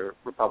major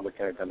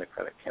Republican or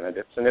Democratic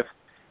candidates. And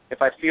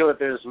if I feel that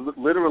there's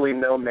literally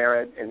no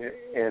merit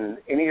in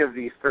any of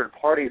the third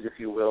parties, if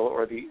you will,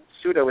 or the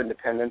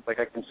pseudo-independents, like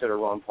I consider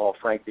Ron Paul,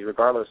 frankly,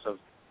 regardless of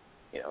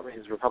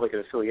his Republican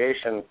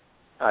affiliation,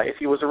 if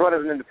he was to run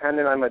as an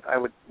independent, I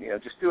would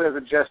just do it as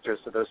a gesture,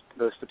 so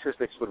those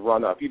statistics would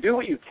run up. You do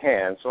what you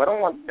can, so I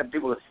don't want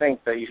people to think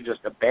that you should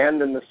just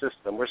abandon the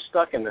system. We're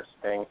stuck in this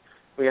thing.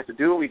 We have to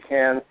do what we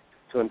can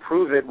to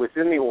improve it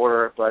within the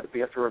order, but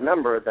we have to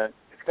remember that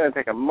it's going to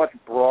take a much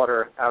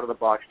broader,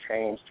 out-of-the-box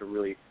change to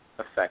really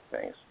affect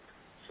things.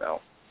 So.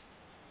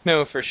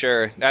 No, for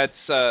sure. That's.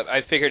 I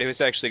figured it was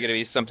actually going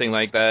to be something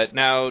like that.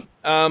 Now,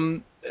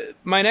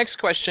 my next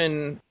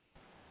question.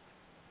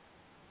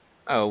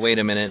 Oh, wait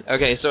a minute.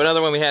 Okay, so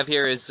another one we have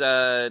here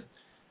is,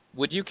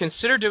 would you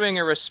consider doing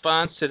a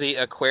response to the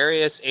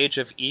Aquarius Age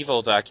of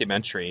Evil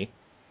documentary?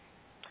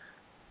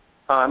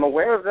 I'm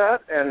aware of that,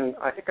 and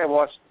I think I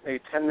watched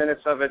 10 minutes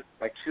of it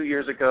like 2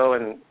 years ago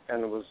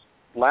and was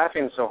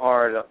laughing so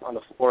hard on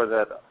the floor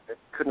that I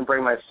couldn't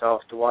bring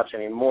myself to watch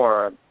any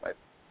more. My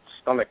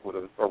stomach would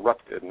have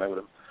erupted, and I would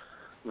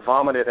have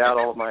vomited out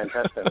all of my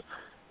intestines.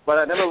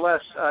 But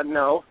nevertheless,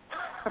 no.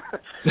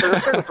 There's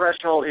a certain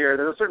threshold here.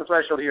 There's a certain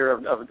threshold here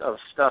of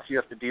stuff you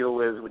have to deal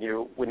with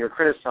when you're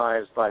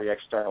criticized by the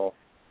external.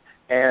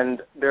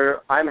 And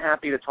I'm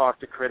happy to talk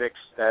to critics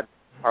that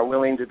are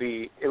willing to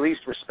be at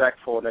least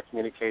respectful in their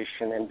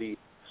communication and be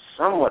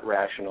somewhat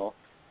rational.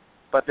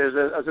 But there's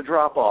a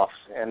drop-off.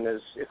 And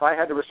if I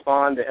had to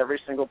respond to every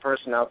single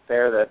person out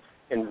there that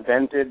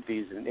invented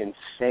these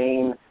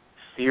insane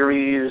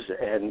theories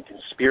and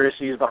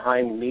conspiracies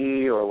behind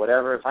me or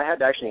whatever, if I had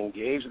to actually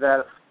engage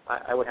that,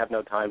 I would have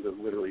no time to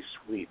literally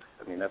sleep.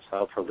 I mean, that's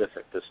how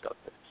prolific this stuff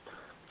is.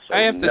 So,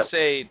 I have to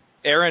say,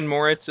 Aaron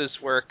Moritz's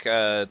work,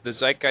 the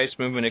Zeitgeist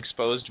Movement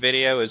Exposed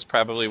video, is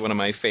probably one of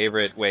my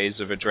favorite ways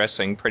of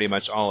addressing pretty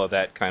much all of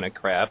that kind of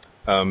crap.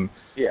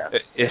 Yeah.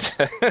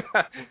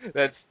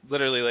 That's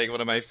literally like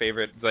one of my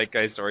favorite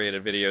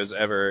Zeitgeist-oriented videos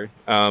ever.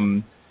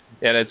 And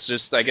it's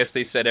just, I guess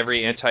they said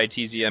every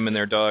anti-TZM in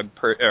their dog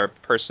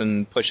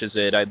person pushes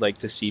it. I'd like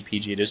to see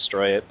PG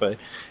destroy it. But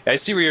I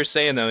see what you're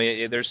saying,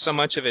 though. There's so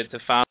much of it to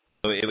follow,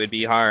 it would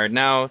be hard.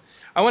 Now,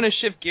 I want to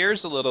shift gears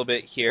a little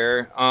bit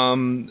here.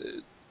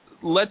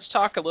 Let's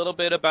talk a little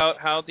bit about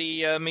how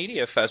the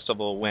media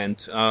festival went.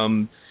 Were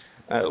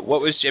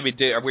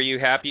you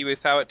happy with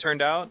how it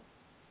turned out?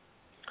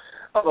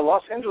 Oh, the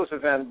Los Angeles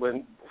event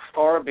went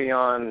far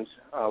beyond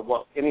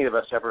what any of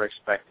us ever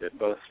expected,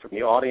 both from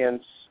the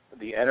audience,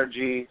 the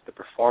energy, the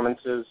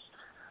performances.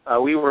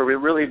 We were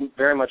really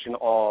very much in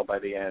awe by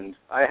the end.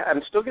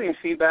 I'm still getting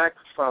feedback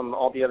from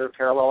all the other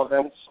parallel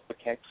events. I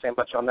can't say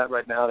much on that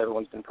right now.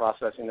 Everyone's been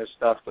processing their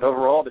stuff. But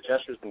overall, the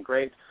gesture's been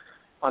great.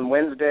 On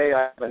Wednesday,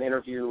 I have an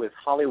interview with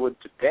Hollywood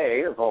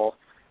Today, of all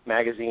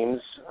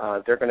magazines.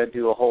 They're going to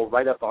do a whole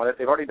write-up on it.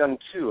 They've already done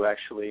 2,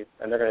 actually,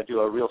 and they're going to do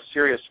a real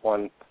serious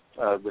one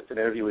with an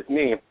interview with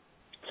me.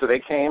 So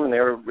they came, and they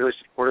were really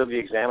supportive. The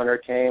Examiner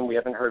came. We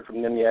haven't heard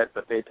from them yet,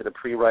 but they did a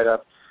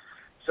pre-write-up.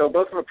 So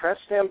both from a press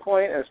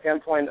standpoint and a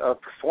standpoint of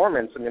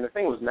performance, I mean, the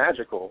thing was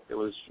magical.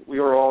 We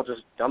were all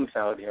just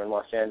dumbfounded here in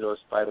Los Angeles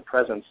by the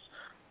presence.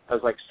 It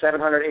was like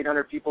 700,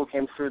 800 people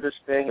came through this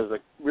thing. It was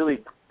like really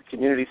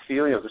community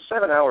feeling. It was a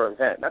 7-hour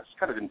event. That's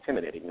kind of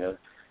intimidating, you know.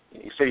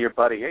 You say to your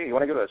buddy, hey, you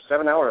want to go to a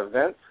 7-hour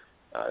event?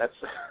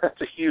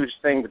 That's a huge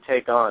thing to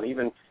take on,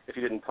 even if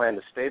you didn't plan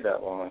to stay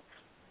that long.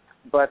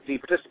 But the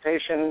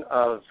participation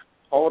of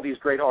all of these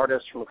great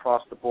artists from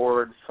across the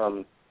board,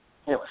 from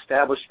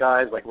established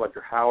guys like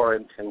Rutger Hauer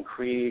and Tim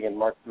Krieg and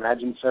Mark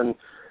Magnuson,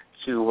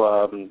 to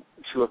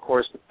of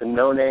course the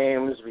no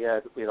names. We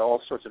had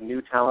all sorts of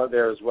new talent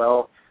there as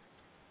well.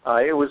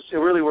 It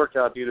really worked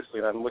out beautifully,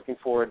 and I'm looking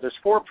forward. There's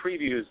 4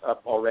 previews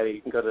up already.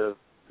 You can go to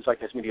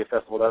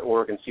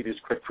zeitgeistmediafestival.org and see these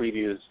quick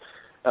previews.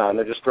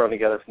 They're just thrown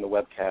together from the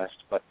webcast.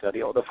 But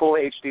the full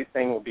HD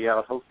thing will be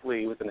out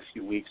hopefully within a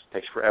few weeks. It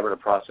takes forever to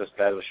process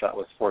that. It was shot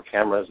with 4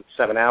 cameras. It's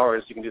 7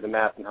 hours. You can do the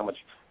math on how much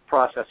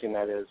processing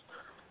that is.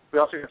 We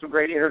also got some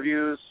great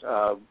interviews.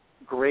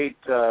 We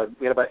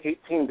had about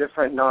 18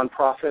 different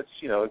nonprofits,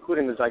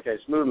 including the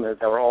Zeitgeist Movement,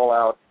 that were all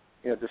out,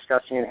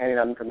 discussing and handing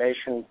out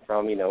information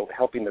from,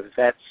 helping the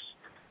vets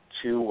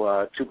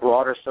to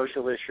broader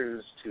social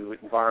issues to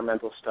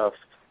environmental stuff.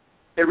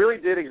 It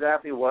really did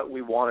exactly what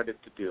we wanted it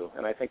to do,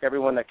 and I think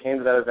everyone that came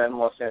to that event in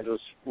Los Angeles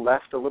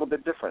left a little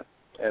bit different,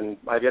 and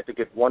I've yet to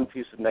get one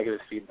piece of negative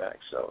feedback,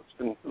 so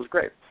it was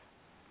great.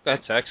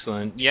 That's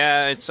excellent.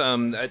 Yeah, it's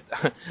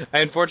I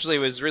unfortunately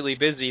was really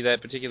busy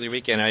that particular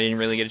weekend. I didn't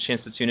really get a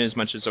chance to tune in as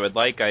much as I would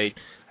like.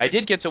 I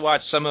did get to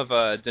watch some of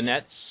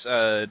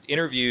Danette's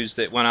interviews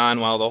that went on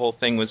while the whole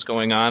thing was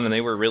going on, and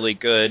they were really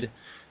good.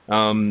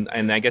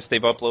 And I guess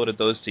they've uploaded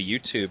those to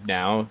YouTube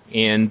now.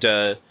 And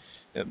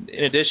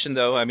in addition,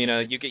 though, I mean,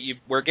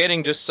 we're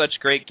getting just such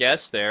great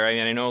guests there. I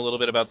mean, I know a little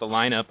bit about the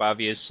lineup,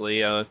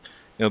 obviously.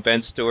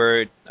 Ben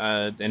Stewart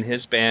and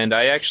his band.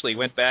 I actually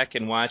went back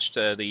and watched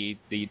the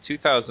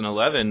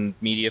 2011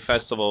 Media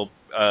Festival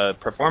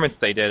performance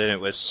they did, and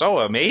it was so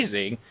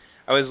amazing.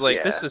 I was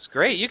like, This is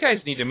great. You guys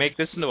need to make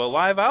this into a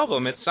live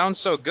album. It sounds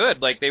so good.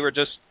 Like, they were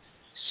just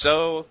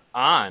so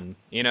on,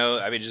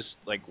 I mean, just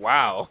like,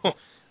 wow.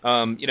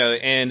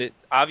 And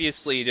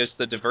obviously just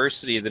the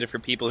diversity of the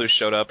different people who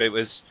showed up. It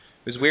was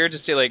weird to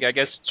see, like, I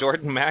guess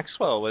Jordan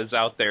Maxwell was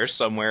out there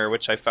somewhere,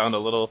 which I found a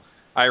little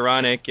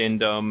ironic.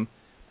 And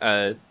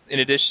in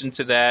addition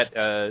to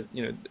that,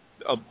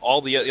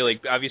 all the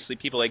like obviously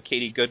people like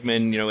Katie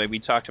Goodman, we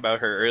talked about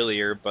her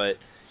earlier, but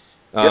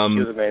she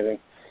was amazing.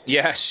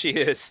 Yeah, she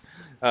is.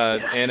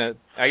 And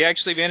I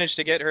actually managed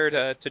to get her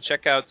to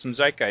check out some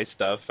Zeitgeist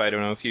stuff. I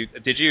don't know if you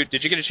did you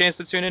get a chance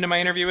to tune into my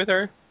interview with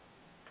her?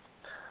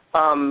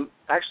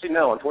 Actually,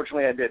 no.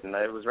 Unfortunately, I didn't.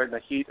 I was right in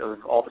the heat of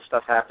all the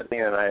stuff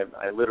happening, and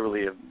I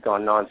literally have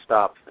gone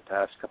nonstop for the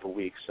past couple of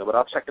weeks. But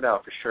I'll check it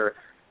out for sure.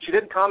 She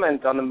did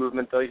comment on the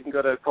movement, though. You can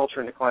go to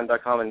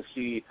cultureanddecline.com and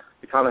see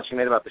the comments she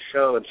made about the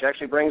show, and she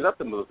actually brings up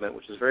the movement,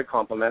 which is very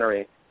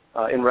complimentary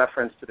in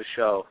reference to the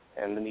show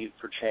and the need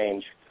for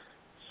change.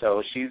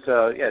 So she's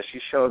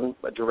shown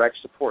a direct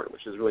support,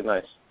 which is really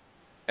nice.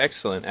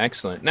 Excellent.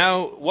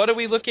 Now, what are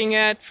we looking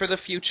at for the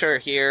future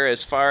here as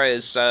far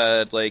as,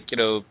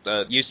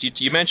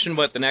 you mentioned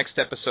what the next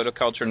episode of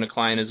Culture in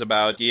Decline is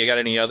about. Do you got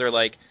any other,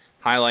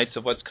 highlights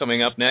of what's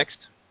coming up next?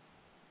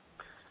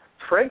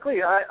 Frankly,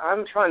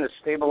 I'm trying to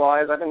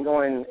stabilize. I've been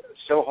going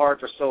so hard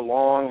for so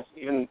long.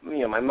 Even,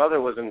 my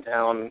mother was in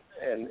town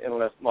in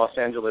Los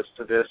Angeles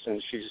to this,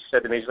 and she just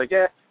said to me, she's like,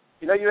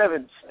 you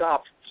haven't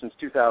stopped since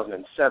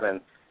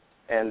 2007.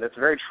 And that's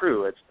very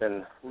true. It's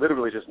been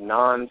literally just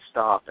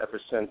nonstop ever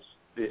since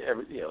the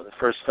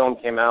first film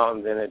came out,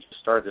 and then it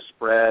just started to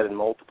spread and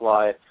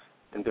multiply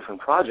in different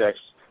projects.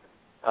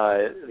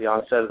 The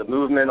onset of the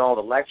movement, all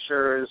the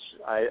lectures,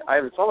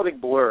 it's all a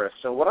big blur.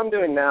 So what I'm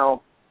doing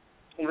now,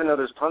 even though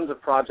there's tons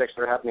of projects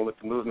that are happening with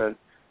the movement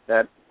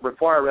that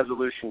require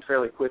resolution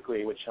fairly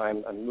quickly, which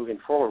I'm moving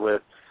forward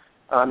with,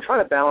 I'm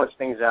trying to balance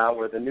things out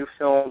where the new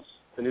film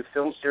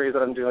series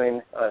that I'm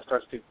doing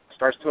starts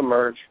to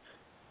emerge.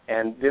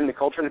 And then the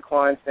Culture in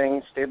Decline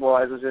thing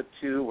stabilizes it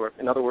too. Where,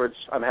 in other words,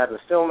 I'm having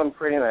a film I'm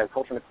creating, I have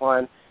Culture in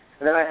Decline,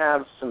 and then I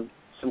have some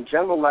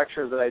general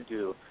lectures that I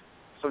do.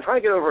 So I'm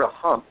trying to get over a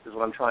hump, is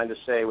what I'm trying to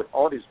say, with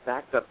all these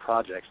backed up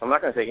projects. I'm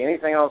not going to take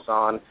anything else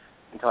on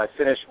until I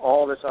finish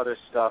all this other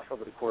stuff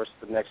over the course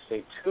of the next,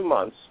 say, 2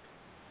 months,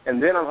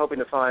 and then I'm hoping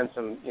to find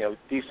some,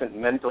 decent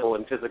mental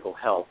and physical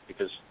health.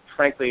 Because,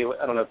 frankly,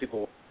 I don't know if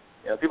people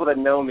that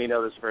know me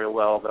know this very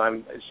well, but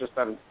I'm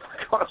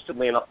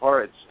constantly in a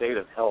horrid state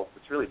of health.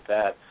 It's really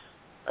bad.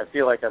 I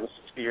feel like I'm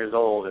 60 years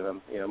old and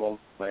I'm in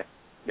my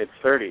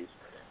mid-30s.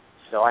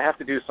 So I have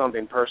to do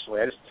something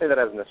personally. I just say that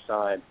as an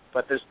aside.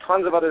 But there's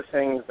tons of other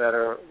things that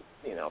are,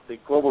 the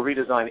Global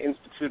Redesign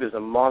Institute is a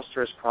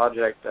monstrous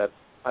project that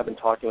I've been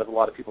talking with a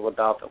lot of people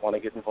about that want to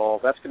get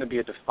involved. That's going to be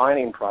a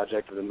defining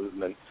project of the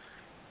movement.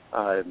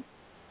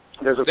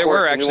 There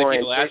were actually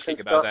people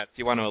asking about that. If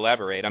you want to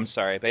elaborate, I'm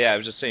sorry. But yeah, I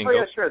was just saying. Oh,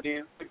 yeah, sure.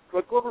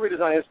 The Global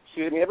Redesign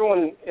Institute,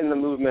 everyone in the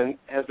movement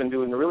has been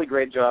doing a really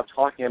great job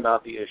talking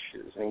about the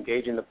issues and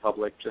engaging the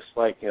public, just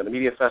like, the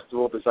Media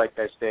Festival, the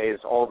Zeitgeist Days,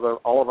 all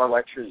of our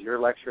lectures, your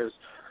lectures.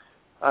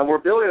 We're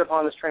building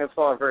upon this train of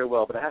thought very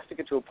well, but it has to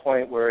get to a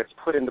point where it's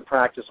put into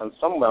practice on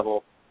some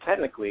level,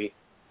 technically,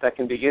 that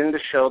can begin to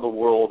show the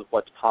world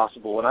what's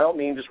possible. And I don't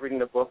mean just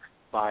reading a book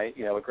by,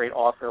 a great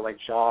author like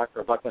Jacques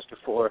or Buckminster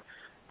Fuller.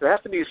 There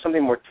has to be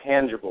something more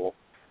tangible.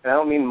 And I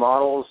don't mean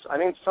models. I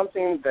mean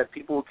something that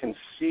people can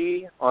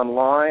see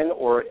online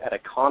or at a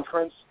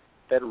conference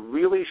that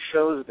really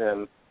shows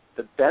them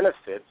the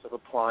benefits of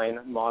applying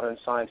modern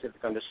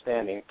scientific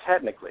understanding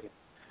technically.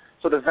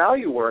 So the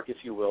value work, if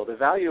you will, the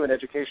value and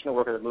educational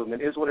work of the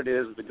movement is what it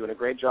is. We've been doing a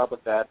great job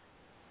with that.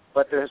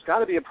 But there's got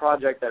to be a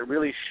project that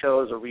really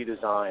shows a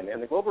redesign.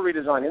 And the Global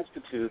Redesign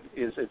Institute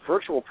is a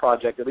virtual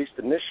project, at least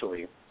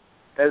initially,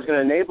 that is going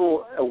to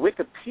enable a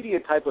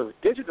Wikipedia type of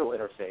digital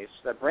interface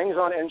that brings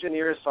on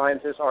engineers,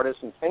 scientists,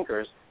 artists, and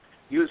thinkers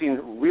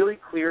using really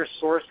clear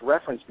sourced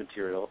reference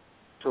material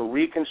to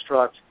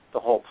reconstruct the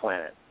whole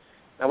planet.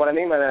 Now, what I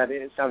mean by that,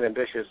 it sounds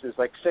ambitious, is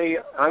like, say,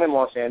 I'm in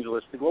Los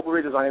Angeles, the Global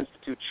Redesign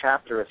Institute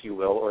chapter, if you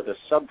will, or the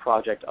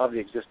sub-project of the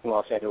existing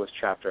Los Angeles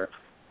chapter,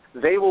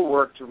 they will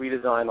work to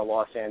redesign the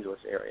Los Angeles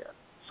area.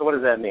 So what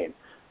does that mean?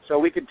 So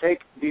we could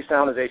take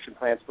desalinization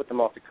plants, put them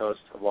off the coast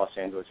of Los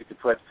Angeles. You could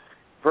put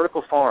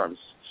vertical farms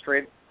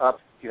straight up,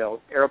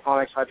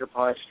 aeroponics,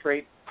 hydroponics,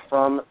 straight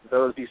from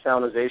those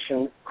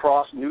desalinization,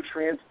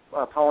 cross-nutrient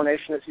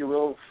pollination, if you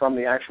will, from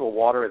the actual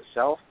water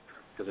itself,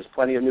 because there's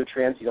plenty of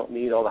nutrients. You don't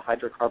need all the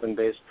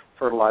hydrocarbon-based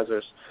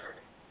fertilizers.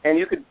 And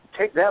you could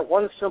take that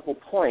one simple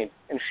point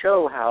and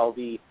show how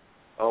the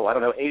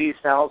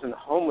 80,000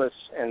 homeless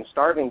and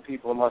starving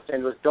people in Los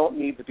Angeles don't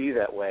need to be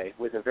that way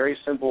with a very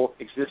simple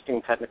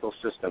existing technical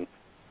system.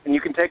 And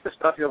you can take the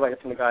stuff,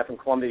 like from the guy from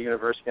Columbia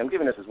University. I'm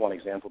giving this as one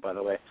example, by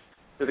the way.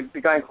 There's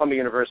the guy in Columbia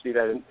University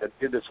that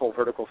did this whole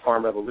vertical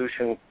farm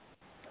revolution.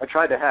 I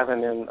tried to have him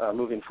in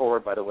moving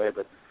forward, by the way,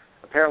 but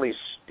apparently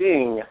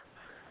Sting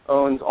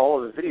owns all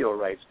of the video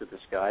rights to this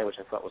guy, which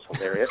I thought was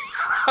hilarious.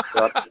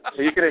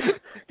 So you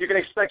can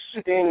expect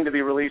Sting to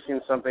be releasing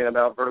something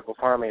about vertical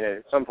farming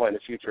at some point in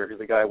the future, because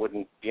the guy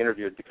wouldn't be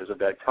interviewed because of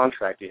that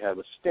contract he had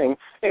with Sting.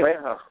 Anyway,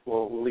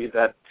 we'll leave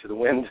that to the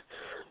wind.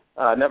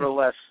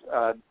 Nevertheless,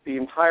 the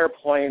entire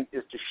point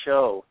is to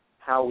show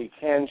how we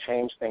can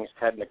change things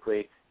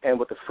technically and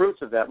what the fruits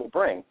of that will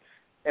bring.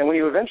 And when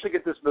you eventually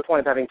get this to the point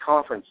of having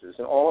conferences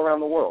and all around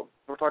the world,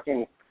 we're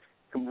talking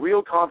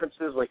real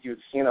conferences like you'd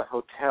see in a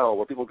hotel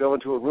where people go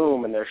into a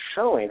room and they're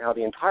showing how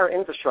the entire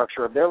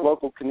infrastructure of their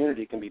local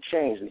community can be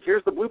changed. And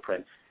here's the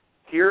blueprint.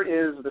 Here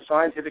is the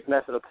scientific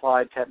method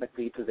applied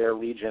technically to their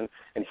region,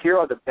 and here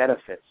are the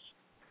benefits.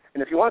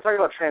 And if you want to talk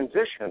about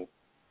transition,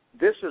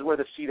 this is where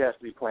the seed has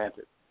to be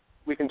planted.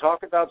 We can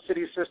talk about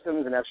city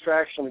systems and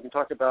abstraction. We can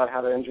talk about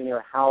how to engineer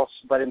a house,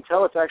 but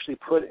until it's actually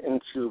put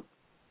into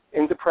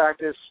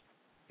practice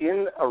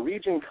in a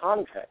region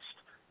context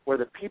where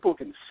the people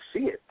can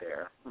see it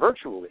there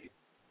virtually,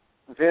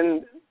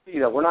 then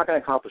we're not going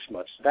to accomplish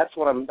much. That's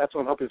what I'm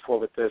hoping for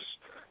with this.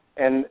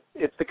 And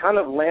it's the kind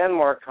of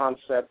landmark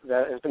concept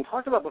that has been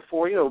talked about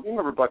before. You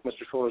remember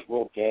Buckminster Fuller's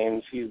World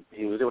Games. He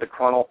was able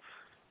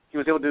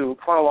to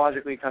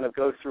chronologically kind of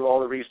go through all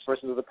the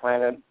resources of the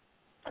planet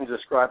and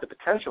describe the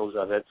potentials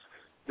of it.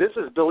 This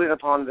is building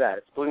upon that.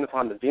 It's building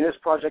upon the Venus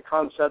Project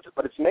concept,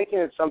 but it's making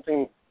it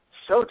something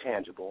so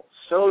tangible,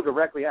 so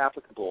directly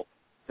applicable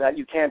that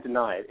you can't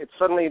deny it. It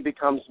suddenly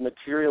becomes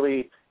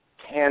materially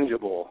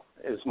tangible,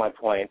 is my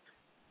point,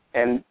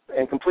 and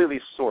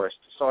completely sourced.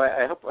 So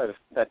I hope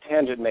that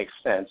tangent makes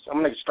sense. I'm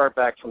going to start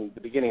back from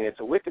the beginning. It's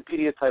a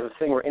Wikipedia type of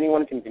thing where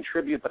anyone can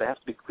contribute, but it has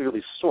to be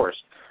clearly sourced.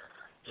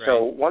 Right.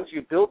 So once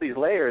you build these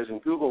layers in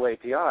Google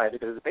API,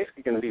 because it's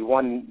basically going to be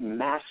one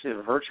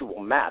massive virtual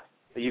map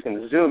that you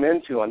can zoom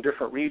into on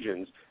different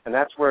regions, and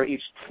that's where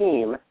each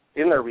team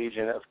in their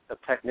region of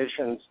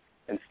technicians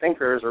and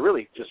thinkers are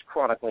really just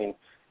chronicling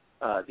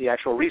the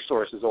actual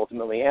resources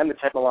ultimately and the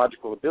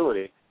technological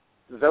ability.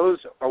 Those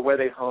are where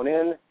they hone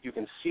in. You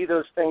can see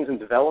those things in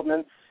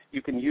development.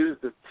 You can use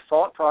the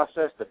thought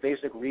process, the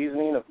basic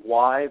reasoning of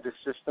why the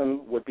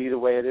system would be the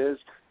way it is.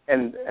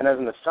 And as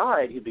an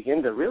aside, you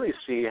begin to really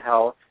see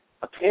how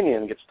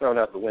opinion gets thrown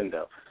out the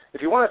window.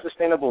 If you want a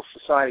sustainable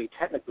society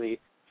technically,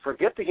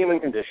 forget the human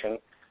condition,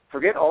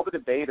 forget all the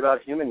debate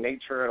about human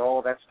nature and all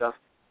of that stuff.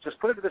 Just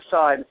put it to the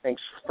side and think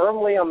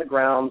firmly on the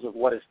grounds of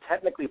what is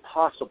technically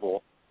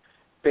possible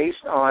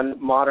based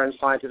on modern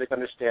scientific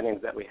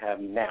understandings that we have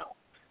now.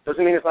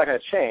 Doesn't mean it's not going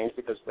to change,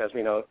 because as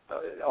we know,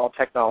 all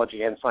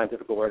technology and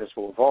scientific awareness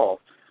will evolve.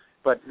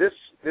 But this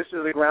is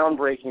a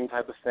groundbreaking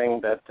type of thing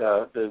that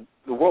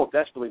the world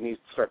desperately needs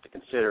to start to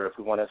consider if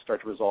we want to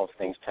start to resolve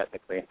things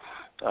technically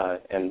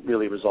and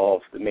really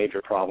resolve the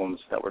major problems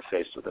that we're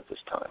faced with at this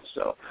time.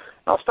 So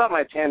I'll stop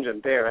my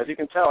tangent there. As you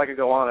can tell, I could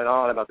go on and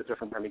on about the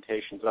different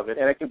permutations of it,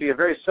 and it can be a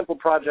very simple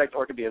project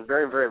or it could be a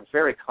very, very,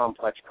 very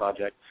complex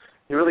project.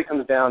 It really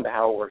comes down to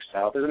how it works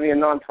out. There's going to be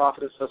a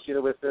nonprofit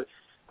associated with it.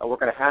 We're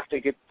going to have to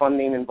get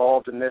funding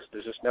involved in this.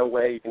 There's just no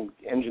way you can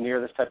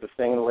engineer this type of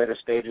thing in the later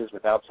stages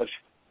without such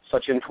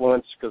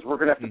influence, because we're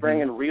going to have to bring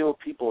in real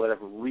people that have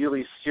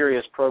really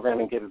serious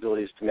programming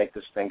capabilities to make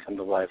this thing come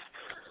to life.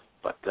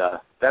 But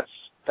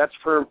that's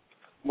for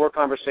more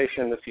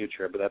conversation in the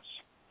future, but that's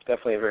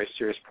definitely a very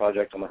serious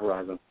project on the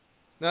horizon.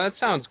 No, that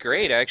sounds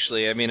great,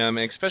 actually. I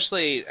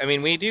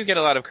mean, we do get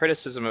a lot of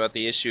criticism about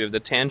the issue of the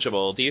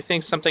tangible. Do you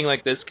think something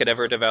like this could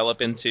ever develop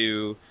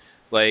into,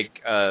 like,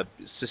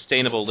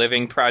 sustainable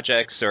living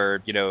projects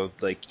or,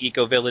 like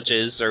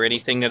eco-villages or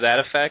anything to that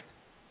effect?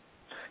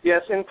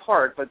 Yes, in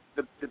part, but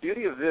the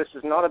beauty of this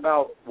is not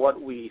about what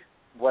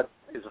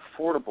is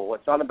affordable.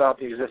 It's not about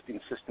the existing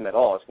system at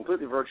all. It's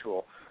completely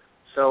virtual.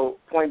 So,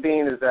 point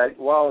being is that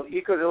while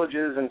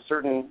eco-villages and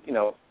certain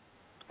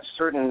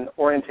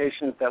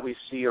orientations that we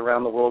see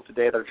around the world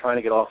today that are trying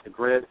to get off the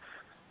grid,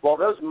 while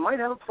those might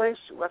have a place,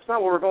 that's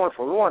not what we're going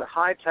for. We want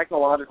high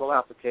technological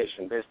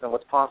application based on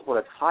what's possible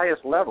at its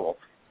highest level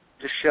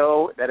to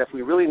show that if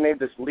we really made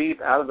this leap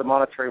out of the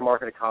monetary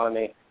market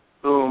economy,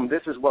 boom,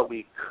 this is what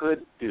we could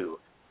do.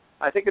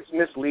 I think it's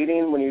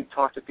misleading when you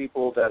talk to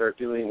people that are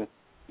doing,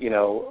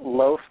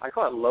 I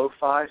call it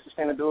lo-fi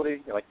sustainability.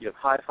 Like you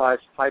have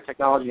high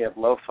technology, you have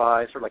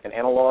lo-fi, sort of like an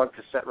analog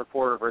cassette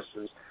recorder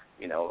versus,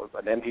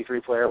 an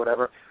MP3 player or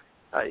whatever.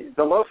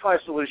 The lo-fi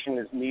solution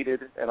is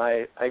needed, and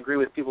I agree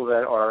with people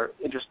that are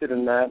interested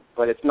in that,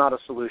 but it's not a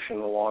solution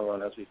in the long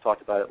run, as we've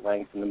talked about at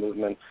length in the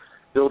movement.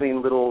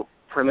 Building little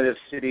primitive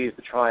cities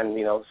to try and,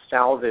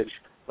 salvage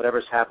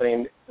whatever's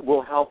happening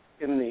will help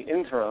in the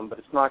interim, but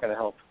it's not going to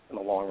help in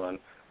the long run.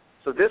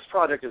 So this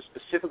project is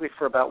specifically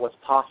for about what's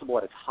possible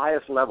at its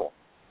highest level.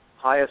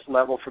 Highest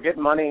level, forget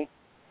money,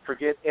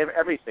 forget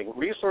everything.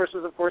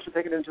 Resources, of course, are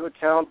taken into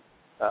account,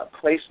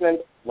 placement,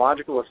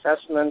 logical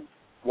assessment.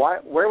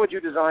 Where would you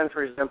design,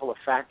 for example, a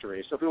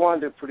factory? So if we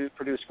wanted to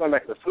produce, going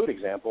back to the food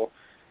example,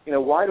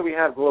 why do we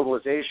have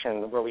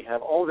globalization where we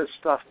have all this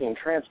stuff being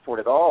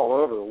transported all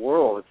over the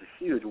world? It's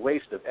a huge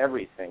waste of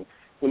everything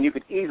when you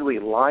could easily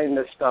line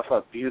this stuff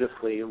up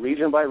beautifully,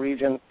 region by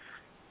region.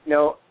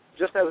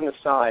 Just as an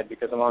aside,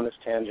 because I'm on this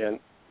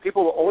tangent,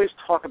 people will always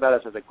talk about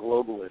us as a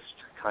globalist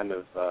kind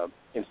of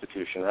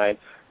institution, right?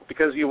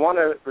 Because you want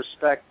to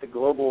respect the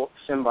global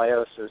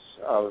symbiosis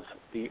of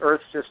the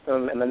Earth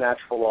system and the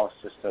natural law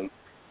system.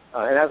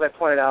 And as I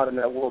pointed out in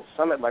that World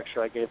Summit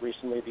lecture I gave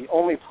recently, the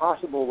only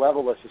possible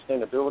level of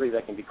sustainability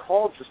that can be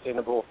called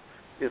sustainable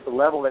is the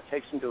level that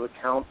takes into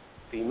account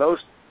the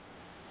most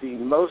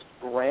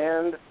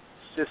grand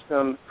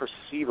system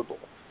perceivable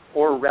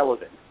or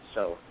relevant.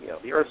 So,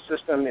 the Earth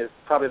system is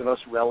probably the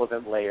most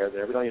relevant layer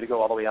there. We don't need to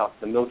go all the way out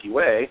to the Milky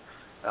Way,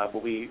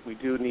 but we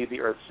do need the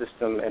Earth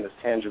system and its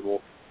tangible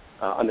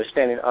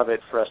understanding of it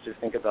for us to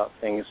think about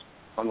things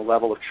on the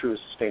level of true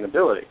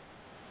sustainability.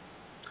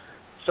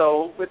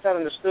 So, with that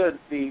understood,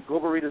 the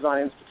Global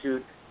Redesign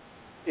Institute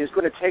is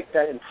going to take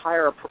that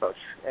entire approach,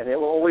 and it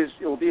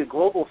will be a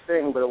global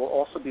thing, but it will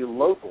also be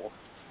local.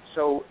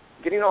 So,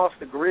 getting off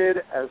the grid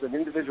as an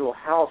individual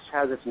house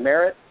has its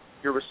merit.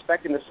 You're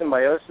respecting the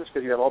symbiosis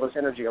because you have all this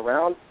energy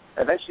around.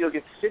 Eventually you'll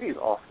get cities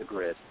off the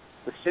grid.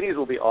 The cities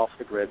will be off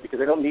the grid because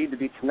they don't need to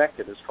be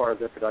connected as far as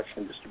their production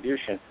and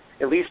distribution,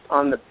 at least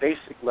on the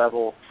basic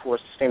level for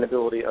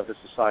sustainability of the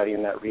society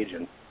in that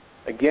region.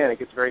 Again, it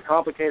gets very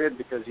complicated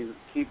because you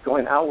keep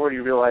going outward,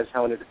 you realize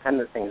how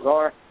interdependent things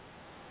are,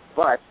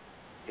 but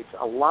it's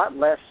a lot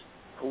less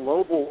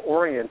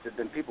global-oriented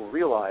than people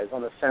realize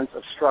on the sense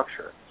of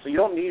structure. So you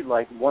don't need,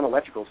 like, one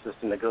electrical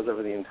system that goes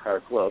over the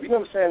entire globe. You know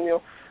what I'm saying,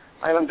 Neil?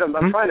 I'm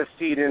trying to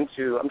feed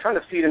into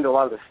a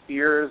lot of the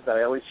fears that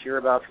I always hear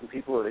about from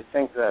people who they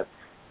think that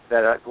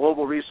a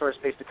global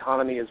resource-based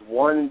economy is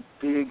one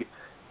big,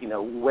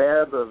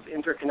 web of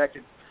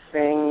interconnected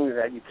thing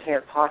that you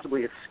can't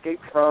possibly escape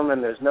from,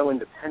 and there's no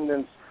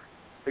independence.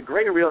 The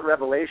great real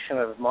revelation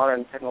of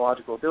modern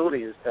technological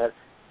ability is that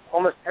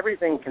almost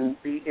everything can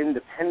be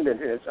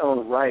independent in its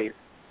own right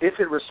if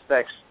it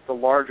respects the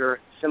larger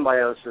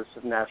symbiosis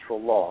of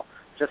natural law.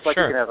 Just like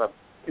you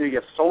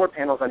have solar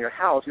panels on your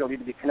house, you don't need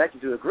to be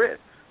connected to a grid.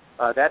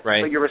 Right.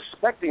 So you're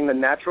respecting the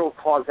natural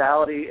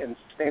causality and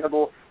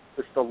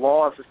it's the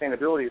law of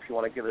sustainability, if you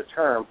want to give it a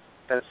term,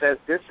 that says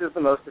this is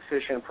the most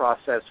efficient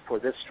process for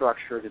this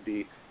structure to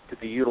be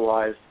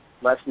utilized,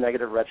 less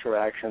negative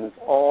retroactions,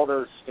 all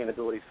those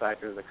sustainability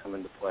factors that come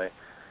into play.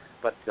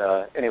 But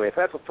anyway,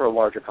 that's for a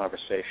larger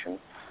conversation.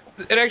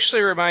 It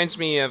actually reminds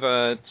me of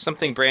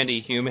something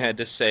Brandy Hume had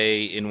to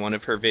say in one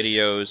of her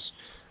videos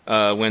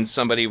when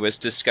somebody was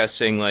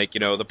discussing,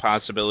 the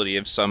possibility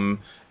of some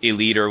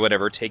elite or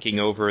whatever taking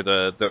over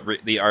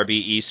the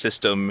RBE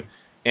system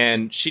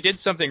And she did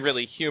something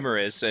really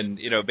humorous and,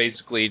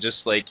 basically just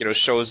like,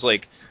 shows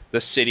like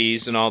the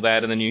cities and all that,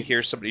 and then you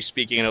hear somebody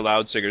speaking in a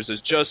loudspeaker says,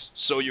 just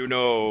so you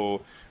know,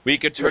 we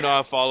could turn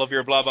off all of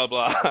your blah, blah,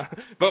 blah,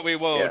 but we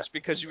won't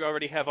because you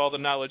already have all the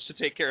knowledge to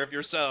take care of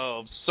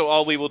yourselves. So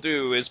all we will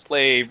do is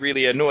play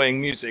really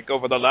annoying music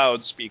over the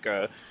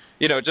loudspeaker.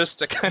 Just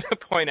to kind of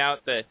point out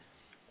that,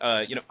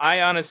 I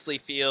honestly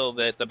feel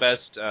that the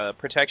best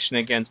protection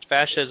against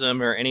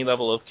fascism or any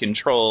level of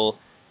control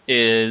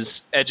is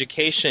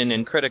education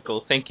and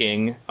critical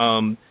thinking.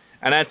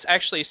 And that's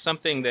actually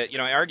something that,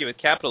 I argue with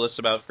capitalists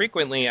about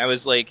frequently. I was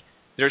like,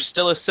 there's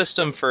still a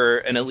system for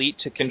an elite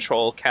to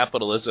control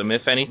capitalism.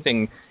 If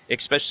anything,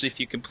 especially if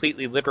you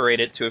completely liberate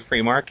it to a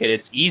free market,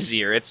 it's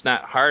easier. It's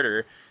not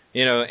harder,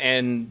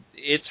 and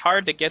it's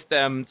hard to get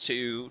them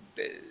to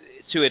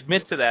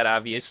admit to that,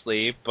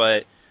 obviously, but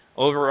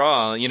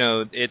overall,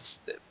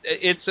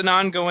 it's an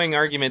ongoing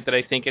argument that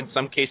I think in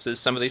some cases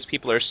some of these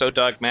people are so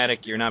dogmatic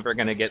you're never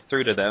going to get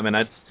through to them, and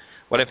that's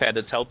what I've had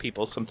to tell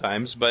people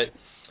sometimes. But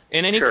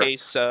in any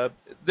case,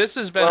 this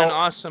has been an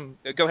awesome...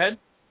 Go ahead.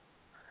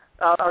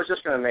 I was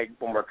just going to make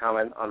one more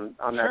comment on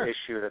that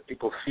issue that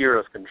people fear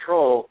of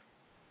control.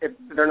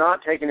 They're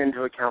not taking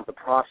into account the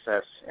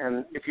process.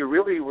 And if you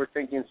really were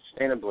thinking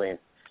sustainably,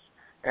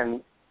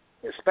 and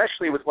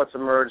especially with what's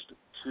emerged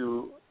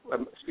with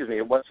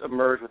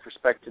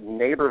respect to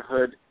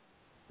neighborhood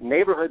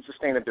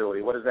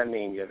sustainability, what does that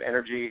mean? You have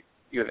energy,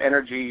 you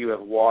have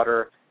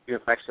water, you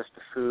have access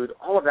to food.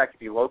 All of that can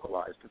be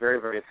localized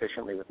very, very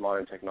efficiently with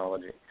modern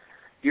technology.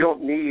 You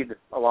don't need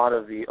a lot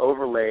of the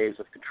overlays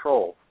of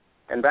control.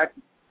 And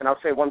I'll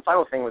say one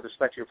final thing with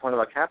respect to your point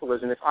about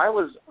capitalism. If I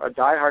was a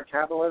diehard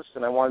capitalist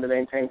and I wanted to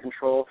maintain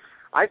control,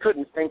 I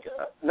couldn't think,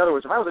 in other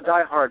words, if I was a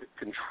diehard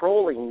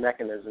controlling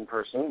mechanism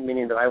person,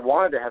 meaning that I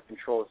wanted to have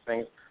control of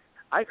things,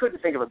 I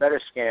couldn't think of a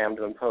better scam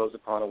to impose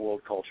upon a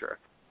world culture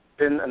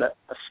than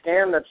a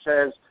scam that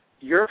says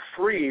you're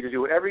free to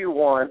do whatever you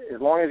want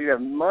as long as you have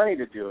money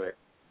to do it.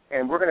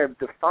 And we're going to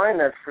define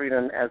that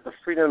freedom as the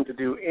freedom to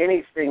do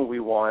anything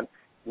we want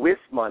with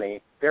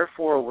money.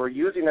 Therefore, we're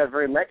using that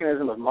very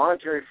mechanism of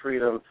monetary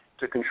freedom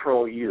to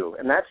control you.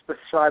 And that's the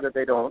side that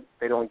they don't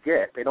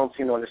get. They don't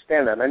seem to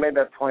understand that. And I made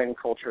that point in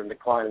Culture in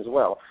Decline as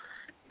well.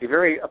 The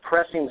very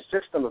oppressing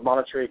system of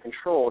monetary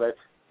control that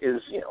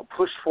is,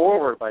 pushed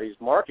forward by these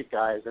market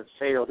guys that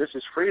say, this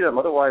is freedom,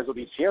 otherwise there'll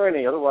be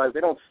tyranny, otherwise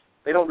they don't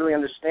really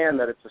understand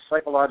that it's a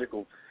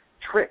psychological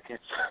trick.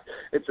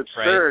 It's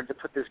absurd to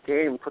put this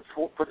game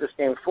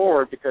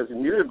forward because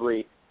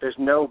immutably there's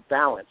no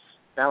balance.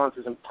 Balance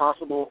is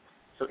impossible,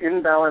 so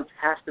imbalance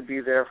has to be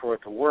there for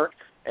it to work,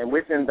 and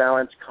with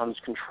imbalance comes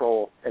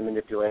control and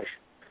manipulation.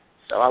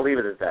 So I'll leave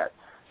it at that.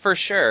 For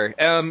sure.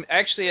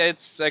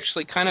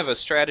 It's kind of a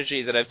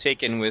strategy that I've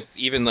taken with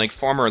even like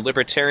former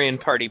Libertarian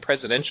Party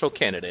presidential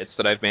candidates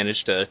that I've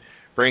managed to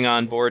bring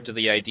on board to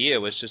the idea,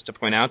 was just to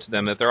point out to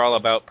them that they're all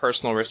about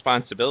personal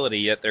responsibility,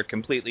 yet they're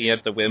completely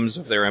at the whims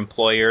of their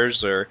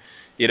employers or,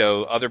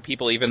 other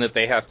people even that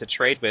they have to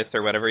trade with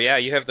or whatever. Yeah,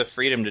 you have the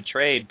freedom to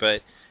trade,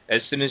 but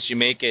as soon as you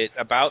make it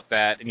about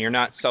that and you're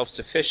not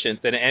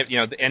self-sufficient, then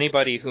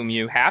anybody whom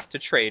you have to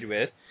trade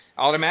with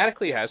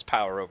automatically has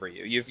power over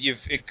you. You've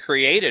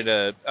created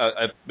a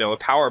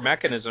power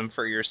mechanism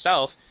for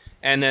yourself,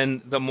 and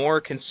then the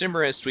more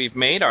consumerist we've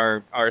made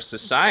our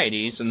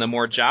societies, and the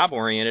more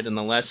job-oriented and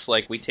the less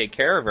like we take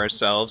care of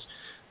ourselves,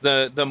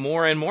 the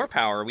more and more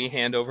power we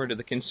hand over to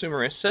the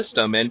consumerist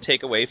system and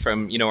take away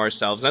from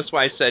ourselves. And that's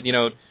why I said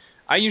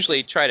I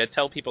usually try to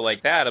tell people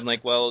like that. I'm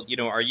like, well,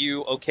 are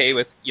you okay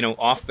with,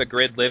 off the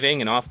grid living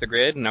and off the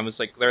grid? And I was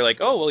like, they're like,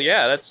 oh, well,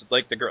 yeah, that's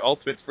like the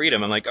ultimate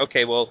freedom. I'm like,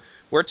 okay, well,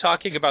 we're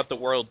talking about the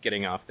world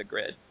getting off the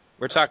grid.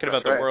 We're talking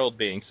about the world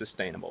being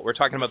sustainable. We're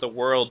talking about the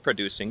world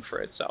producing for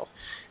itself.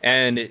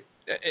 And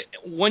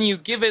when you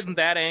give it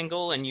that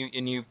angle and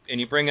you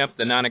bring up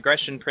the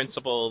non-aggression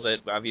principle that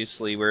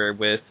obviously we're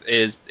with,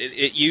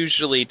 it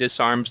usually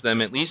disarms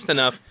them at least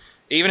enough.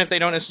 Even if they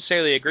don't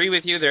necessarily agree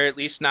with you, they're at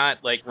least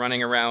not like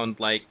running around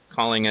like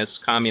calling us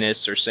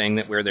communists or saying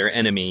that we're their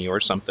enemy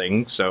or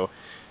something. So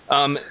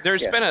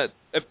there's been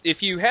if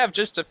you have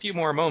just a few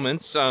more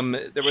moments,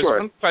 there was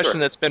one question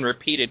that's been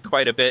repeated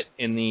quite a bit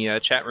in the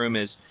chat room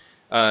is,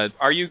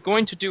 are you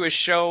going to do a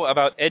show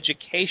about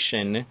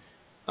education?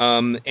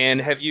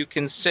 And have you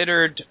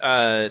considered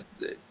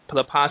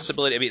the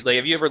possibility,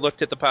 have you ever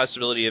looked at the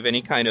possibility of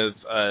any kind of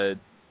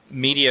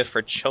media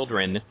for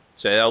children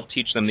to help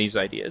teach them these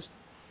ideas?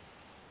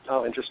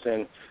 Oh,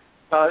 interesting.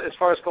 As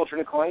far as Culture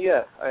in Decline,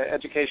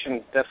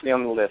 education definitely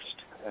on the list,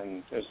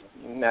 and there's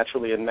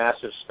naturally a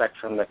massive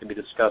spectrum that can be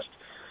discussed,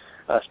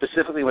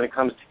 specifically when it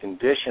comes to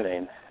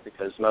conditioning,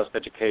 because most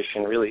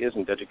education really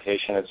isn't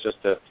education. It's just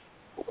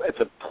it's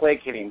a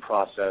placating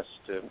process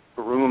to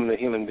groom the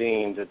human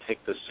being to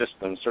take the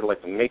system, sort of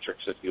like the Matrix,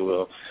 if you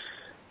will.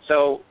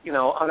 So,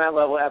 on that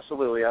level,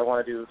 absolutely, I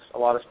want to do a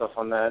lot of stuff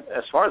on that.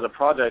 As far as a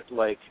project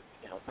like,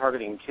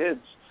 targeting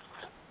kids,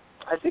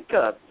 I think,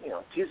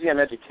 TZM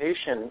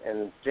Education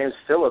and James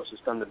Phillips has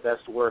done the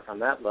best work on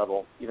that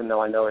level, even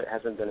though I know it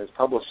hasn't been as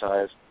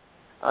publicized.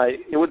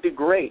 it would be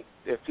great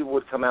if people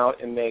would come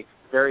out and make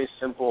very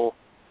simple,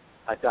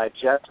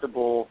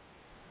 digestible,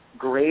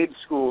 grade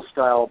school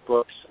style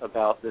books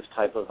about this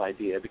type of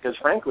idea, because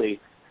frankly,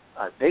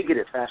 they get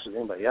it faster than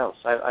anybody else.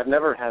 I've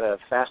never had a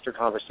faster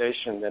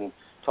conversation than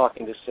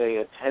talking to, say,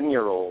 a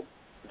 10-year-old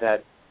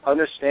that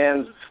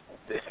understands,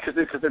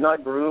 because they're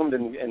not groomed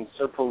and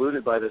so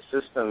polluted by the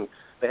system.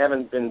 They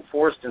haven't been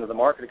forced into the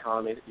market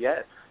economy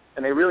yet,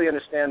 and they really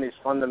understand these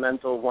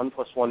fundamental 1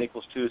 + 1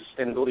 = 2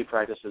 sustainability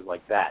practices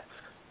like that.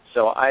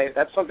 So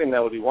that's something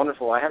that would be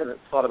wonderful. I haven't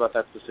thought about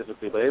that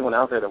specifically, but anyone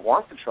out there that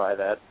wants to try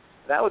that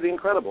would be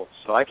incredible.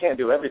 So I can't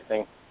do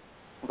everything,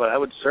 but I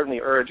would certainly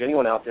urge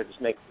anyone out there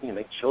to make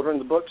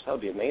children's books. That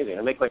would be amazing.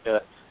 Or make like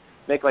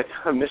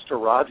a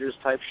Mr. Rogers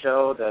type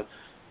show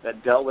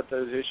that dealt with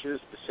those issues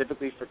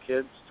specifically for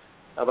kids.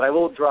 But I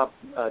will drop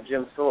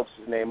Jim Phillips'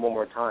 name one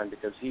more time,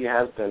 because he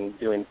has been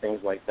doing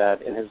things like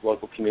that in his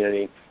local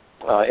community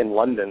in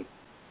London,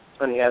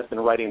 and he has been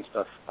writing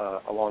stuff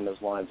along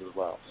those lines as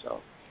well. So.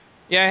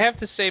 Yeah, I have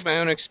to say my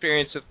own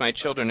experience with my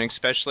children,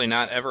 especially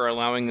not ever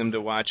allowing them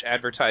to watch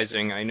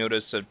advertising, I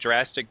notice a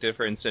drastic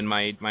difference in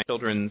my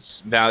children's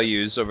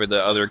values over the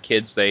other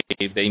kids they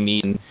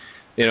meet.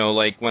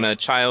 Like when a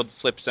child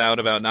flips out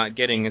about not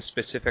getting a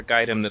specific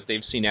item that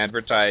they've seen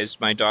advertised,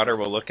 my daughter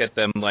will look at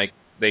them like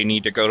they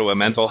need to go to a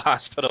mental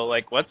hospital.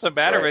 Like, what's the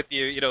matter with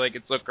you? Like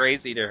it's so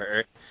crazy to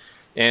her.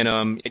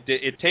 And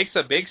it takes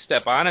a big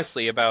step,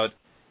 honestly, about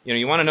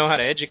you want to know how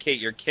to educate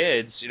your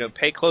kids.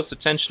 Pay close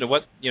attention to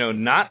what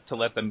not to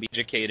let them be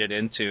educated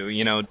into.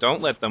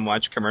 Don't let them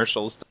watch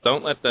commercials.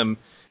 Don't let them.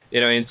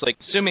 It's like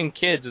Consuming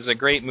Kids is a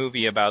great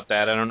movie about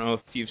that. I don't know if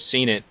you've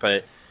seen it,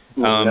 but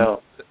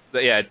no.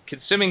 Yeah,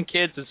 Consuming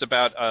Kids is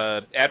about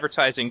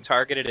advertising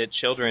targeted at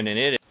children, and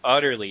it is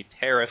utterly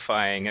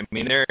terrifying. I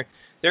mean,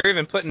 they're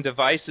even putting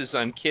devices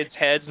on kids'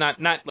 heads, not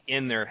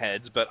in their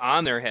heads, but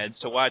on their heads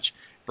to watch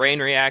brain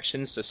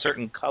reactions to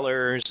certain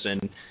colors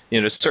and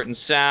to certain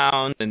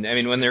sounds. And I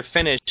mean, when they're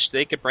finished,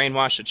 they could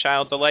brainwash a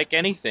child to like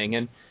anything.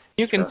 And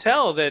you can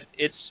tell that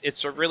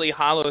it's a really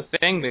hollow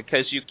thing,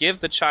 because you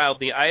give the child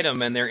the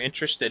item and they're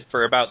interested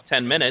for about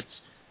 10 minutes,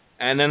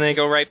 and then they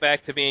go right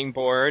back to being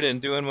bored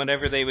and doing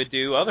whatever they would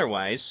do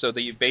otherwise, so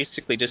that you've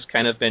basically just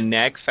kind of been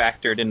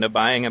nag-factored into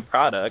buying a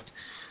product.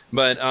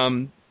 But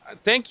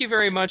thank you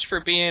very much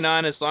for being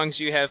on as long as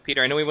you have,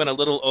 Peter. I know we went a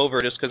little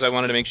over just because I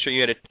wanted to make sure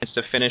you had a chance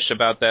to finish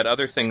about that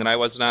other thing that I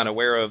was not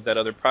aware of, that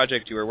other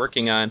project you were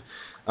working on.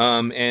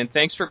 And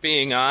thanks for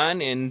being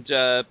on. And,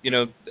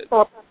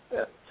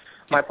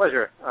 my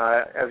pleasure.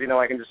 As you know,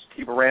 I can just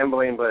keep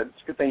rambling, but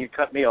it's a good thing you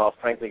cut me off,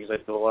 frankly, because I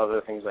do a lot of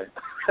other things I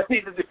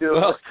need to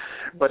do.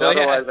 But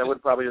otherwise, I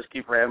would probably just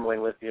keep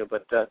rambling with you.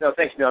 But no,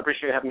 thanks, Neil. I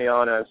appreciate you having me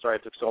on. I'm sorry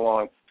it took so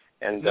long.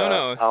 And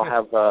I'll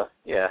have,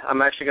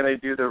 I'm actually going to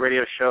do the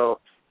radio show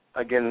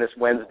again this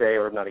Wednesday,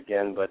 or not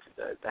again, but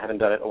I haven't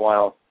done it in a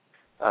while.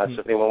 So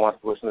if anyone wants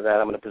to listen to that,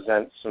 I'm going to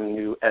present some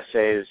new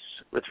essays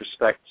with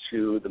respect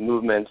to the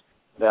movement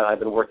that I've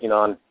been working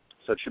on.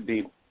 So it should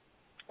be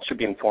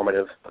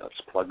informative. Let's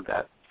plug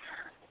that.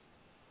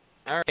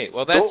 All right.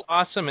 Well, that's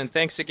awesome, and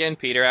thanks again,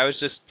 Peter. I was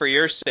just, for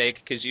your sake,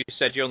 because you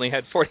said you only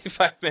had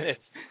 45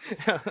 minutes.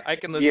 I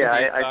can listen to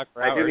you talk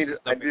for hours.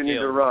 I do need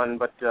to run,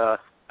 but all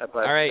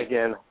right.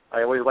 Again,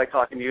 I always like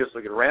talking to you, so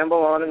we can ramble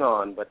on and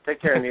on. But take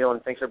care, Neil,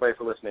 and thanks everybody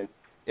for listening.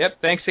 Yep.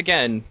 Thanks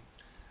again.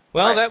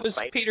 Well, that was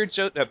Bye. Peter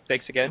Joseph.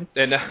 Thanks again.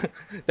 And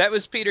that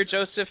was Peter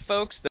Joseph,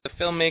 folks, the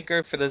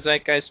filmmaker for the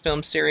Zeitgeist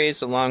film series,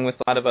 along with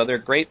a lot of other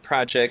great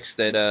projects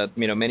that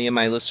many of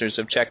my listeners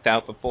have checked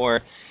out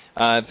before.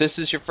 If this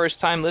is your first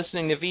time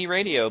listening to V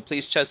Radio,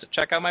 please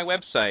check out my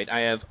website.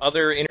 I have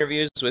other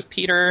interviews with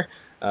Peter,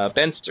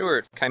 Ben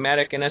Stewart,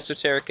 Kymatic and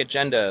Esoteric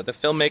Agenda, the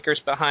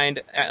filmmakers behind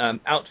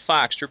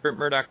Outfox, Rupert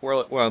Murdoch's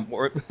War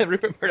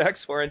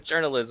on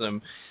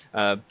Journalism,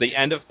 The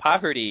End of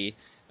Poverty.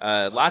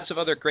 Lots of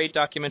other great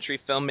documentary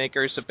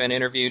filmmakers have been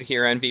interviewed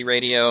here on V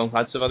Radio,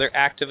 lots of other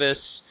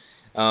activists.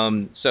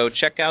 So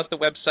check out the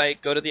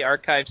website, go to the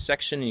archives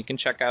section, and you can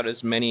check out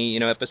as many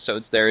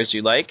episodes there as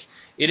you like.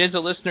 It is a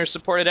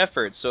listener-supported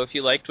effort, so if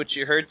you liked what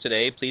you heard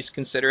today, please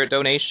consider a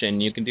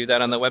donation. You can do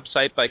that on the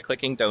website by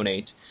clicking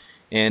Donate.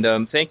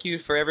 And thank you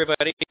for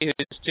everybody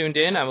who's tuned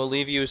in. I will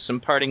leave you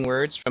some parting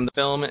words from the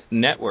Film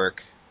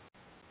Network.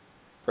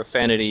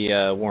 Profanity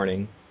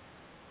warning.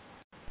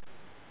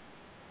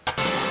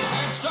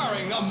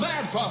 Starring a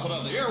mad prophet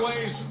of the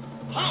airways,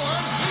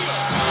 Howard Beale.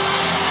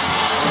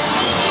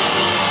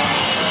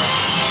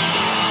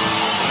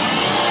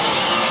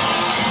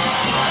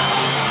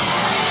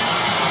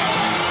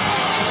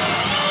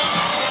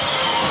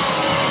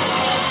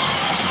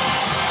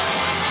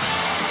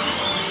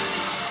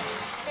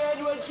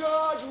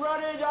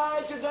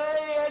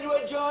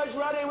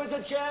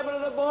 Chairman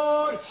of the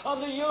board of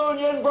the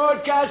Union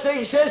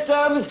Broadcasting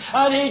Systems,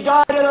 and he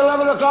died at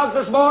 11 o'clock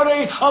this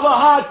morning of a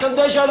heart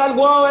condition, and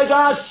woe is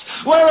us.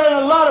 We're in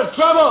a lot of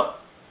trouble.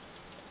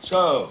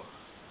 So,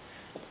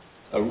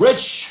 a rich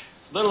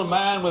little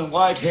man with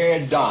white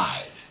hair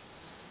died.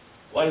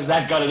 What has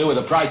that got to do with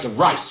the price of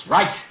rice,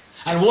 right?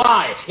 And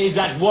why is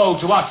that woe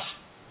to us?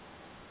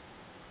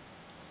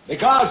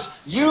 Because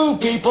you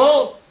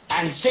people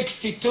and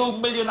 62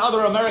 million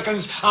other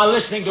Americans are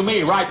listening to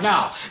me right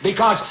now.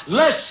 Because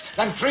less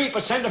than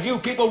 3% of you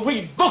people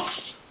read books.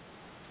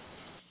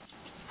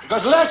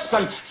 Because less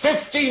than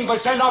 15%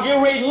 of you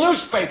read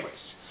newspapers.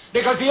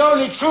 Because the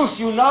only truth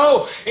you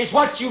know is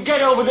what you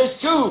get over this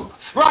tube.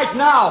 Right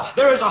now,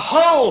 there is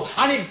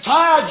an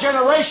entire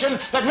generation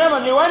that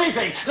never knew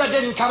anything that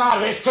didn't come out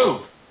of this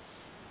tube.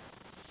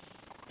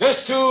 This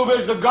tube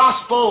is the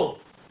gospel,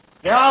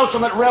 the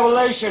ultimate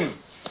revelation.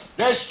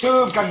 This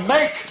tube can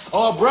make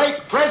or break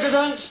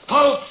presidents,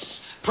 popes,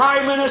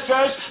 prime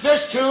ministers.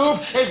 This tube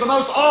is the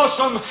most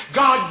awesome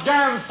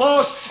goddamn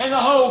force in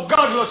the whole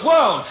godless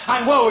world.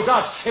 And woe is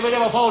us if it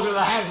ever falls into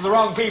the hands of the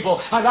wrong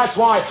people. And that's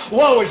why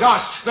woe is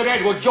us that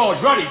Edward George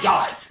Ruddy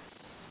died.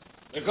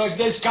 Because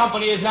this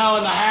company is now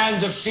in the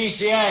hands of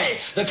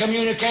CCA, the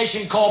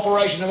Communication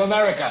Corporation of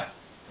America.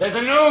 There's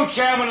a new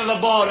chairman of the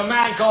board, a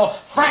man called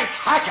Frank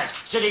Hackett,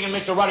 sitting in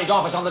Mr. Ruddy's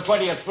office on the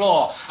 20th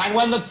floor. And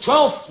when the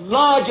 12th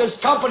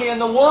largest company in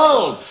the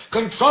world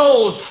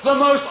controls the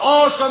most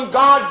awesome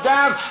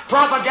goddamn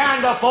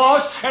propaganda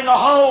force in the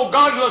whole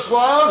godless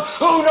world,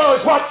 who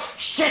knows what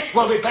shit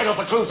will be peddled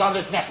for truth on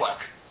this network.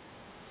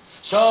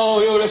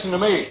 So you listen to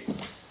me.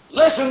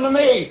 Listen to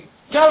me.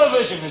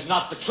 Television is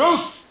not the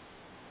truth.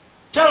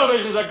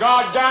 Television is a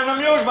goddamn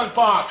amusement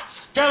park.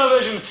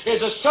 Television is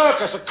a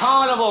circus, a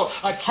carnival,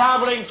 a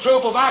traveling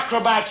troupe of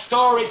acrobats,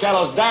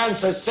 storytellers,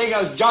 dancers,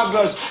 singers,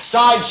 jugglers,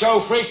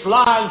 sideshow freaks,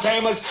 lion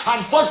tamers,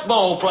 and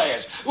football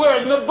players.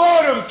 We're in the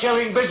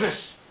boredom-killing business.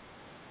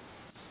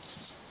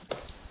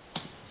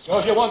 So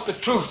if you want the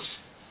truth,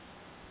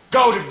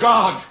 go to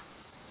God.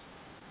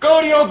 Go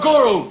to your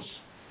gurus.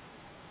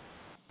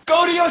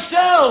 Go to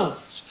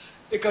yourselves.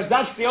 Because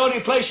that's the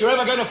only place you're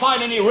ever going to find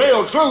any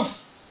real truth.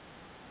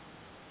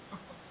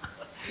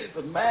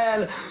 But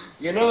man,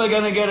 you're never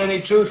going to get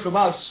any truth from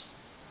us.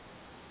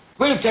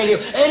 We'll tell you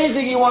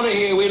anything you want to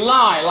hear. We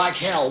lie like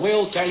hell.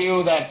 We'll tell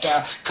you that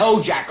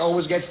Kojak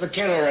always gets the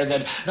killer and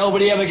that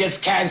nobody ever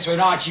gets cancer in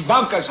Archie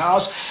Bunker's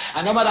house.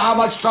 And no matter how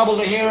much trouble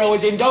the hero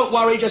is in, don't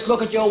worry, just look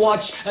at your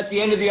watch. At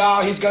the end of the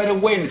hour, he's going to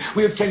win.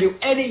 We'll tell you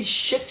any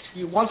shit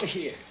you want to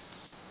hear.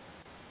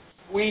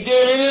 We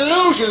deal in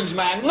illusions,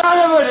 man. None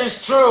of it is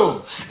true.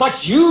 But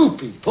you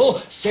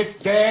people sit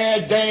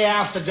there day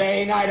after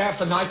day, night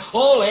after night,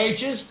 all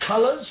ages,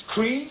 colors,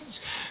 creeds.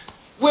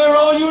 We're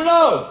all you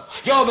know.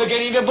 You're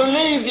beginning to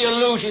believe the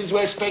illusions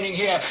we're spinning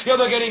here.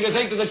 You're beginning to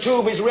think that the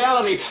tube is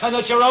reality and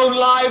that your own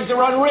lives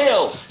are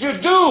unreal.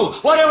 You do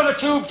whatever the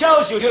tube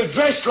tells you. You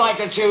dress like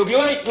the tube. You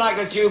eat like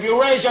the tube.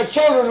 You raise your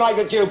children like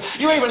the tube.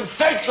 You even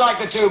think like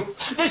the tube.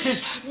 This is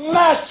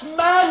mass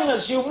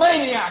madness, you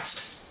maniacs.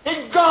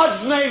 In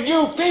God's name,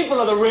 you people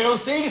are the real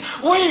thing.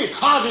 We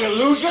are the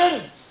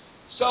illusion.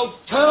 So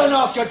turn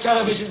off your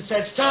television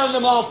sets. Turn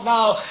them off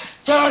now.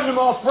 Turn them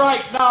off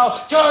right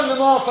now. Turn them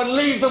off and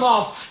leave them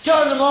off.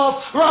 Turn them off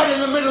right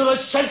in the middle of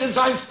the sentence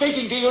I'm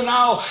speaking to you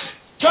now.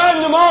 Turn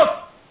them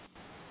off.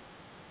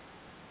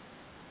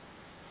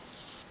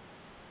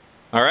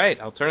 All right,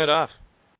 I'll turn it off.